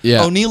him.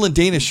 Yeah. O'Neill and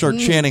Dana start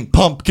chanting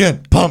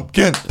 "pumpkin,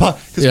 pumpkin,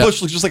 pumpkin" because Yeah.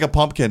 Bush looks just like a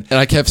pumpkin. And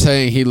I kept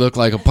saying he looked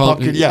like a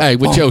pumpkin. Pumpkin, yeah. Hey,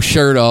 with Pump- your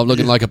shirt off,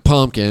 looking like a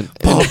pumpkin.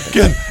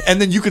 Pumpkin, and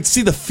then you could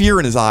see the fear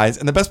in his eyes.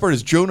 And the best part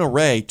is Jonah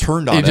Ray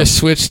turned on He him. just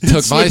took my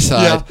Switched,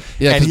 side.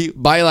 Yeah, and and he.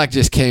 Bilak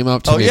just came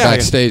up to Oh, me yeah,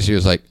 backstage. He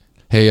was like,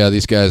 "Hey,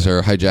 these guys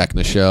are hijacking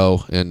the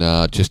show, and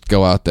just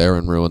go out there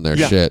and ruin their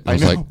Yeah, shit." And I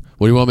was I like, know.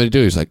 "What do you want me to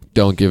do?" He's like,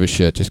 "Don't give a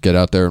shit. Just get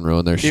out there and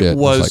ruin their shit." It And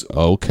I was like,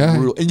 okay.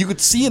 brutal. And you could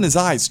see in his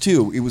eyes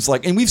too. It was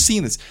like, and we've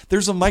seen this.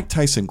 There's a Mike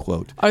Tyson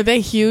quote. Are they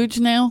huge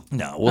now?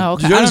 No, well, Oh,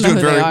 okay. I Jonah's don't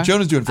know doing who they very. are.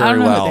 Jonah's doing I don't very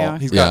know who they well. are.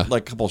 He's got Yeah.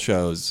 like a couple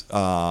shows.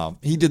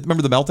 He did.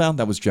 Remember the Meltdown?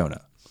 That was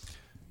Jonah.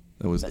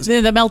 That was. The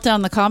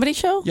Meltdown, the comedy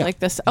show? Yeah. Like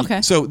this?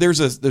 Okay. So there's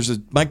a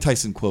Mike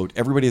Tyson quote.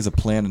 Everybody has a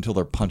plan until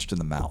they're punched in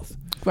the mouth.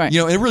 Right.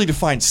 You know, and it really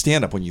defines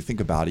stand up when you think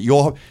about it. You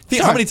all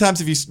think, how Sure. many times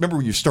have you remember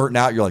when you're starting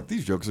out? You're like,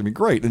 these jokes are gonna be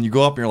great, and you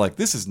go up and you're like,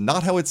 this is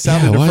not how it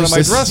sounded Yeah, in why front of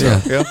is my this-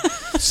 dresser. yeah. Yeah.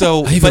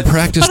 So I even but-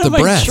 practiced the Front of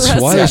my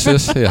breaths. Why is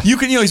dresser. this? Yeah. You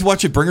can, you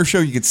watch a Bringer show.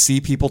 You could see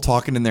people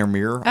talking in their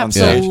mirror on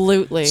stage.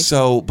 Absolutely.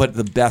 So, but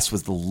the best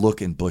was the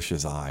look in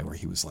Bush's eye where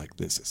he was like,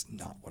 "This is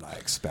not what I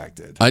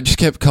expected." I just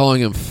kept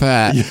calling him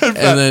fat, fat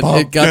and then it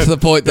got pumpkin. to the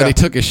point that Yeah. he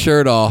took his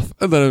shirt off,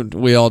 and then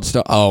we all just,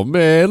 oh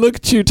man, look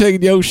at you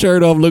taking your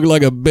shirt off, looking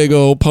like a big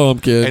old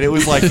pumpkin. And it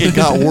was like it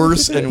got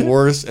worse and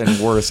worse and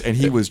worse, and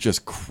he was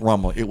just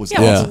crumbling. It was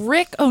Yeah, Yeah. with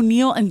Rick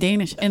O'Neill and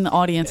Danish in the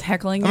audience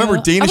heckling. I remember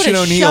you. Danish I and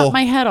would've O'Neill. shut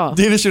my head off.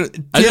 Danish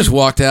and I just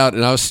walked out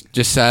and I was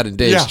just sat in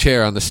Dave's Yeah.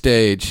 chair on the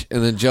stage,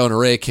 and then Jonah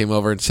Ray came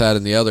over and sat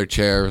in the other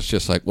chair. It was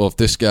just like, well, if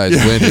this guy's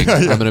winning,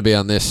 I'm going to be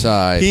on this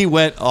side. he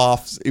went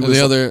off. It And was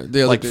the other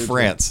like dude-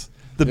 France.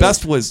 The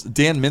best was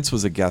Dan Mintz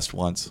was a guest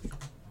once,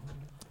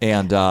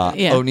 and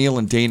Yeah. O'Neill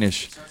and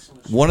Danish.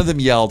 One of them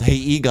yelled, "Hey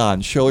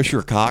Egon, show us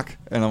your cock,"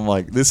 and I'm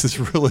like, "This is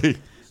really."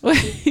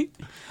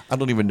 I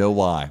don't even know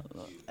why.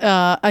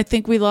 I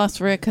think we lost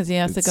Rick because he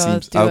has to go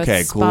seems- do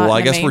okay, a cool. spot Well, I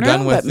in the guess main we're done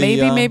room, with but the,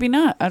 maybe, maybe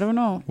not. I don't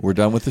know. We're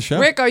done with the show.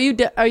 Rick, are you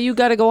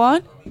got to go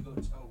on?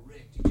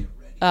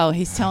 Oh,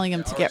 he's telling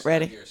him to get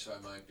ready.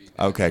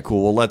 Okay,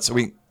 cool. Well,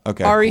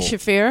 okay. Ari cool.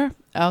 Shafir?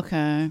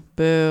 Okay.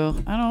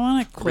 Boo. I don't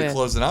want to Are we quit.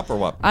 closing up or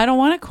what? I don't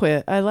want to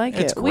quit. I like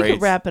It's it. great. We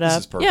could wrap it up. This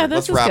is perfect. Yeah, this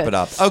Let's is wrap good. it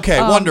up. Okay,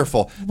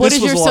 wonderful. What This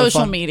is was your a lot of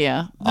social fun.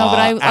 media? No,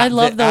 but I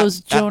love those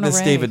Jonah Miss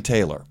Ray. David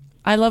Taylor.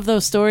 I love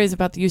those stories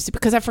about the UC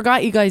because I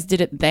forgot you guys did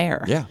it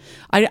there. Yeah.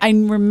 I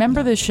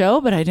remember the show,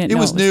 but I didn't It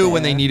know was new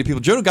when there. they needed people.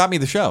 Jonah got me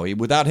the show.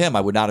 Without him,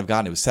 I would not have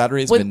gotten it. It was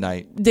Saturdays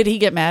midnight. Did he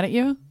get mad at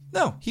you?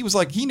 No, he was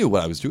like, he knew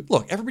what I was doing.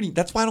 Look, everybody,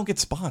 that's why I don't get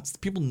spots.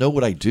 People know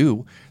what I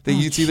do.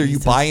 It's either you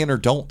buy in or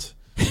don't.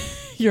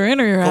 You're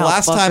in or you're out. The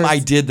last time fuckers. I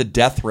did the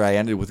death ray, I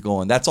ended with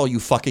going, that's all you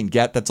fucking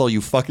get. That's all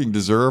you fucking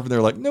deserve. And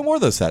they're like, no more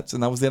of those sets.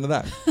 And that was the end of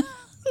that.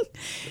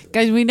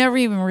 Guys, we never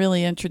even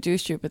really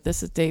introduced you, but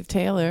this is Dave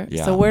Taylor.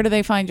 Yeah. So where do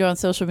they find you on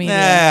social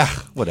media?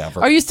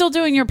 Whatever. Are you still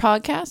doing your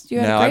podcast? You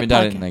had No, a I great haven't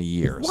done it podcast. in a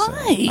year.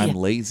 Why? So I'm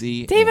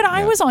lazy. David, and-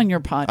 I yeah. was on your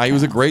podcast. I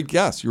was a great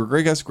guest. You were a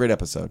great guest. Great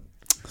episode.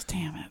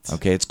 Damn it.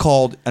 Okay, it's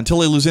called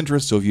Until I Lose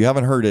Interest. So if you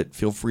haven't heard it,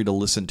 feel free to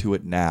listen to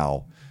it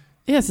now.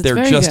 Yes, it's They're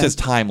very just good. as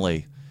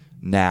timely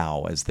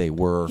now as they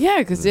were Yeah,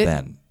 because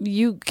then.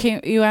 you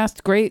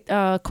asked great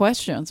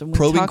questions, and we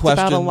Probing talked about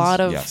a questions, lot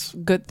of yes.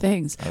 good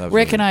things. that was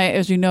Rick really and I,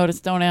 as you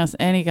noticed, don't ask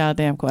any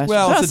goddamn questions.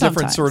 Well, it's a different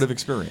sometimes. sort of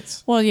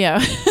experience. Well, yeah,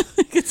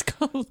 it's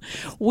called.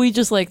 We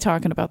just like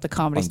talking about the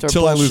Comedy Store.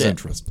 Until I lose bullshit.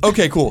 interest.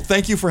 Okay, cool.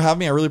 Thank you for having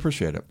me. I really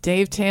appreciate it.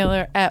 Dave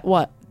Taylor at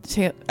what?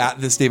 At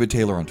this David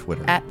Taylor on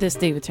Twitter. At this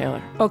David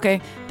Taylor.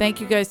 Okay, thank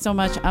you guys so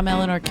much. I'm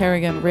Eleanor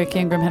Kerrigan. Rick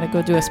Ingram had to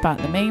go do a spot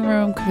in the main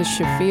room because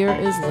Shafir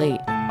is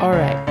late. All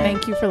right,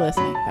 thank you for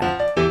listening.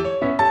 Bye.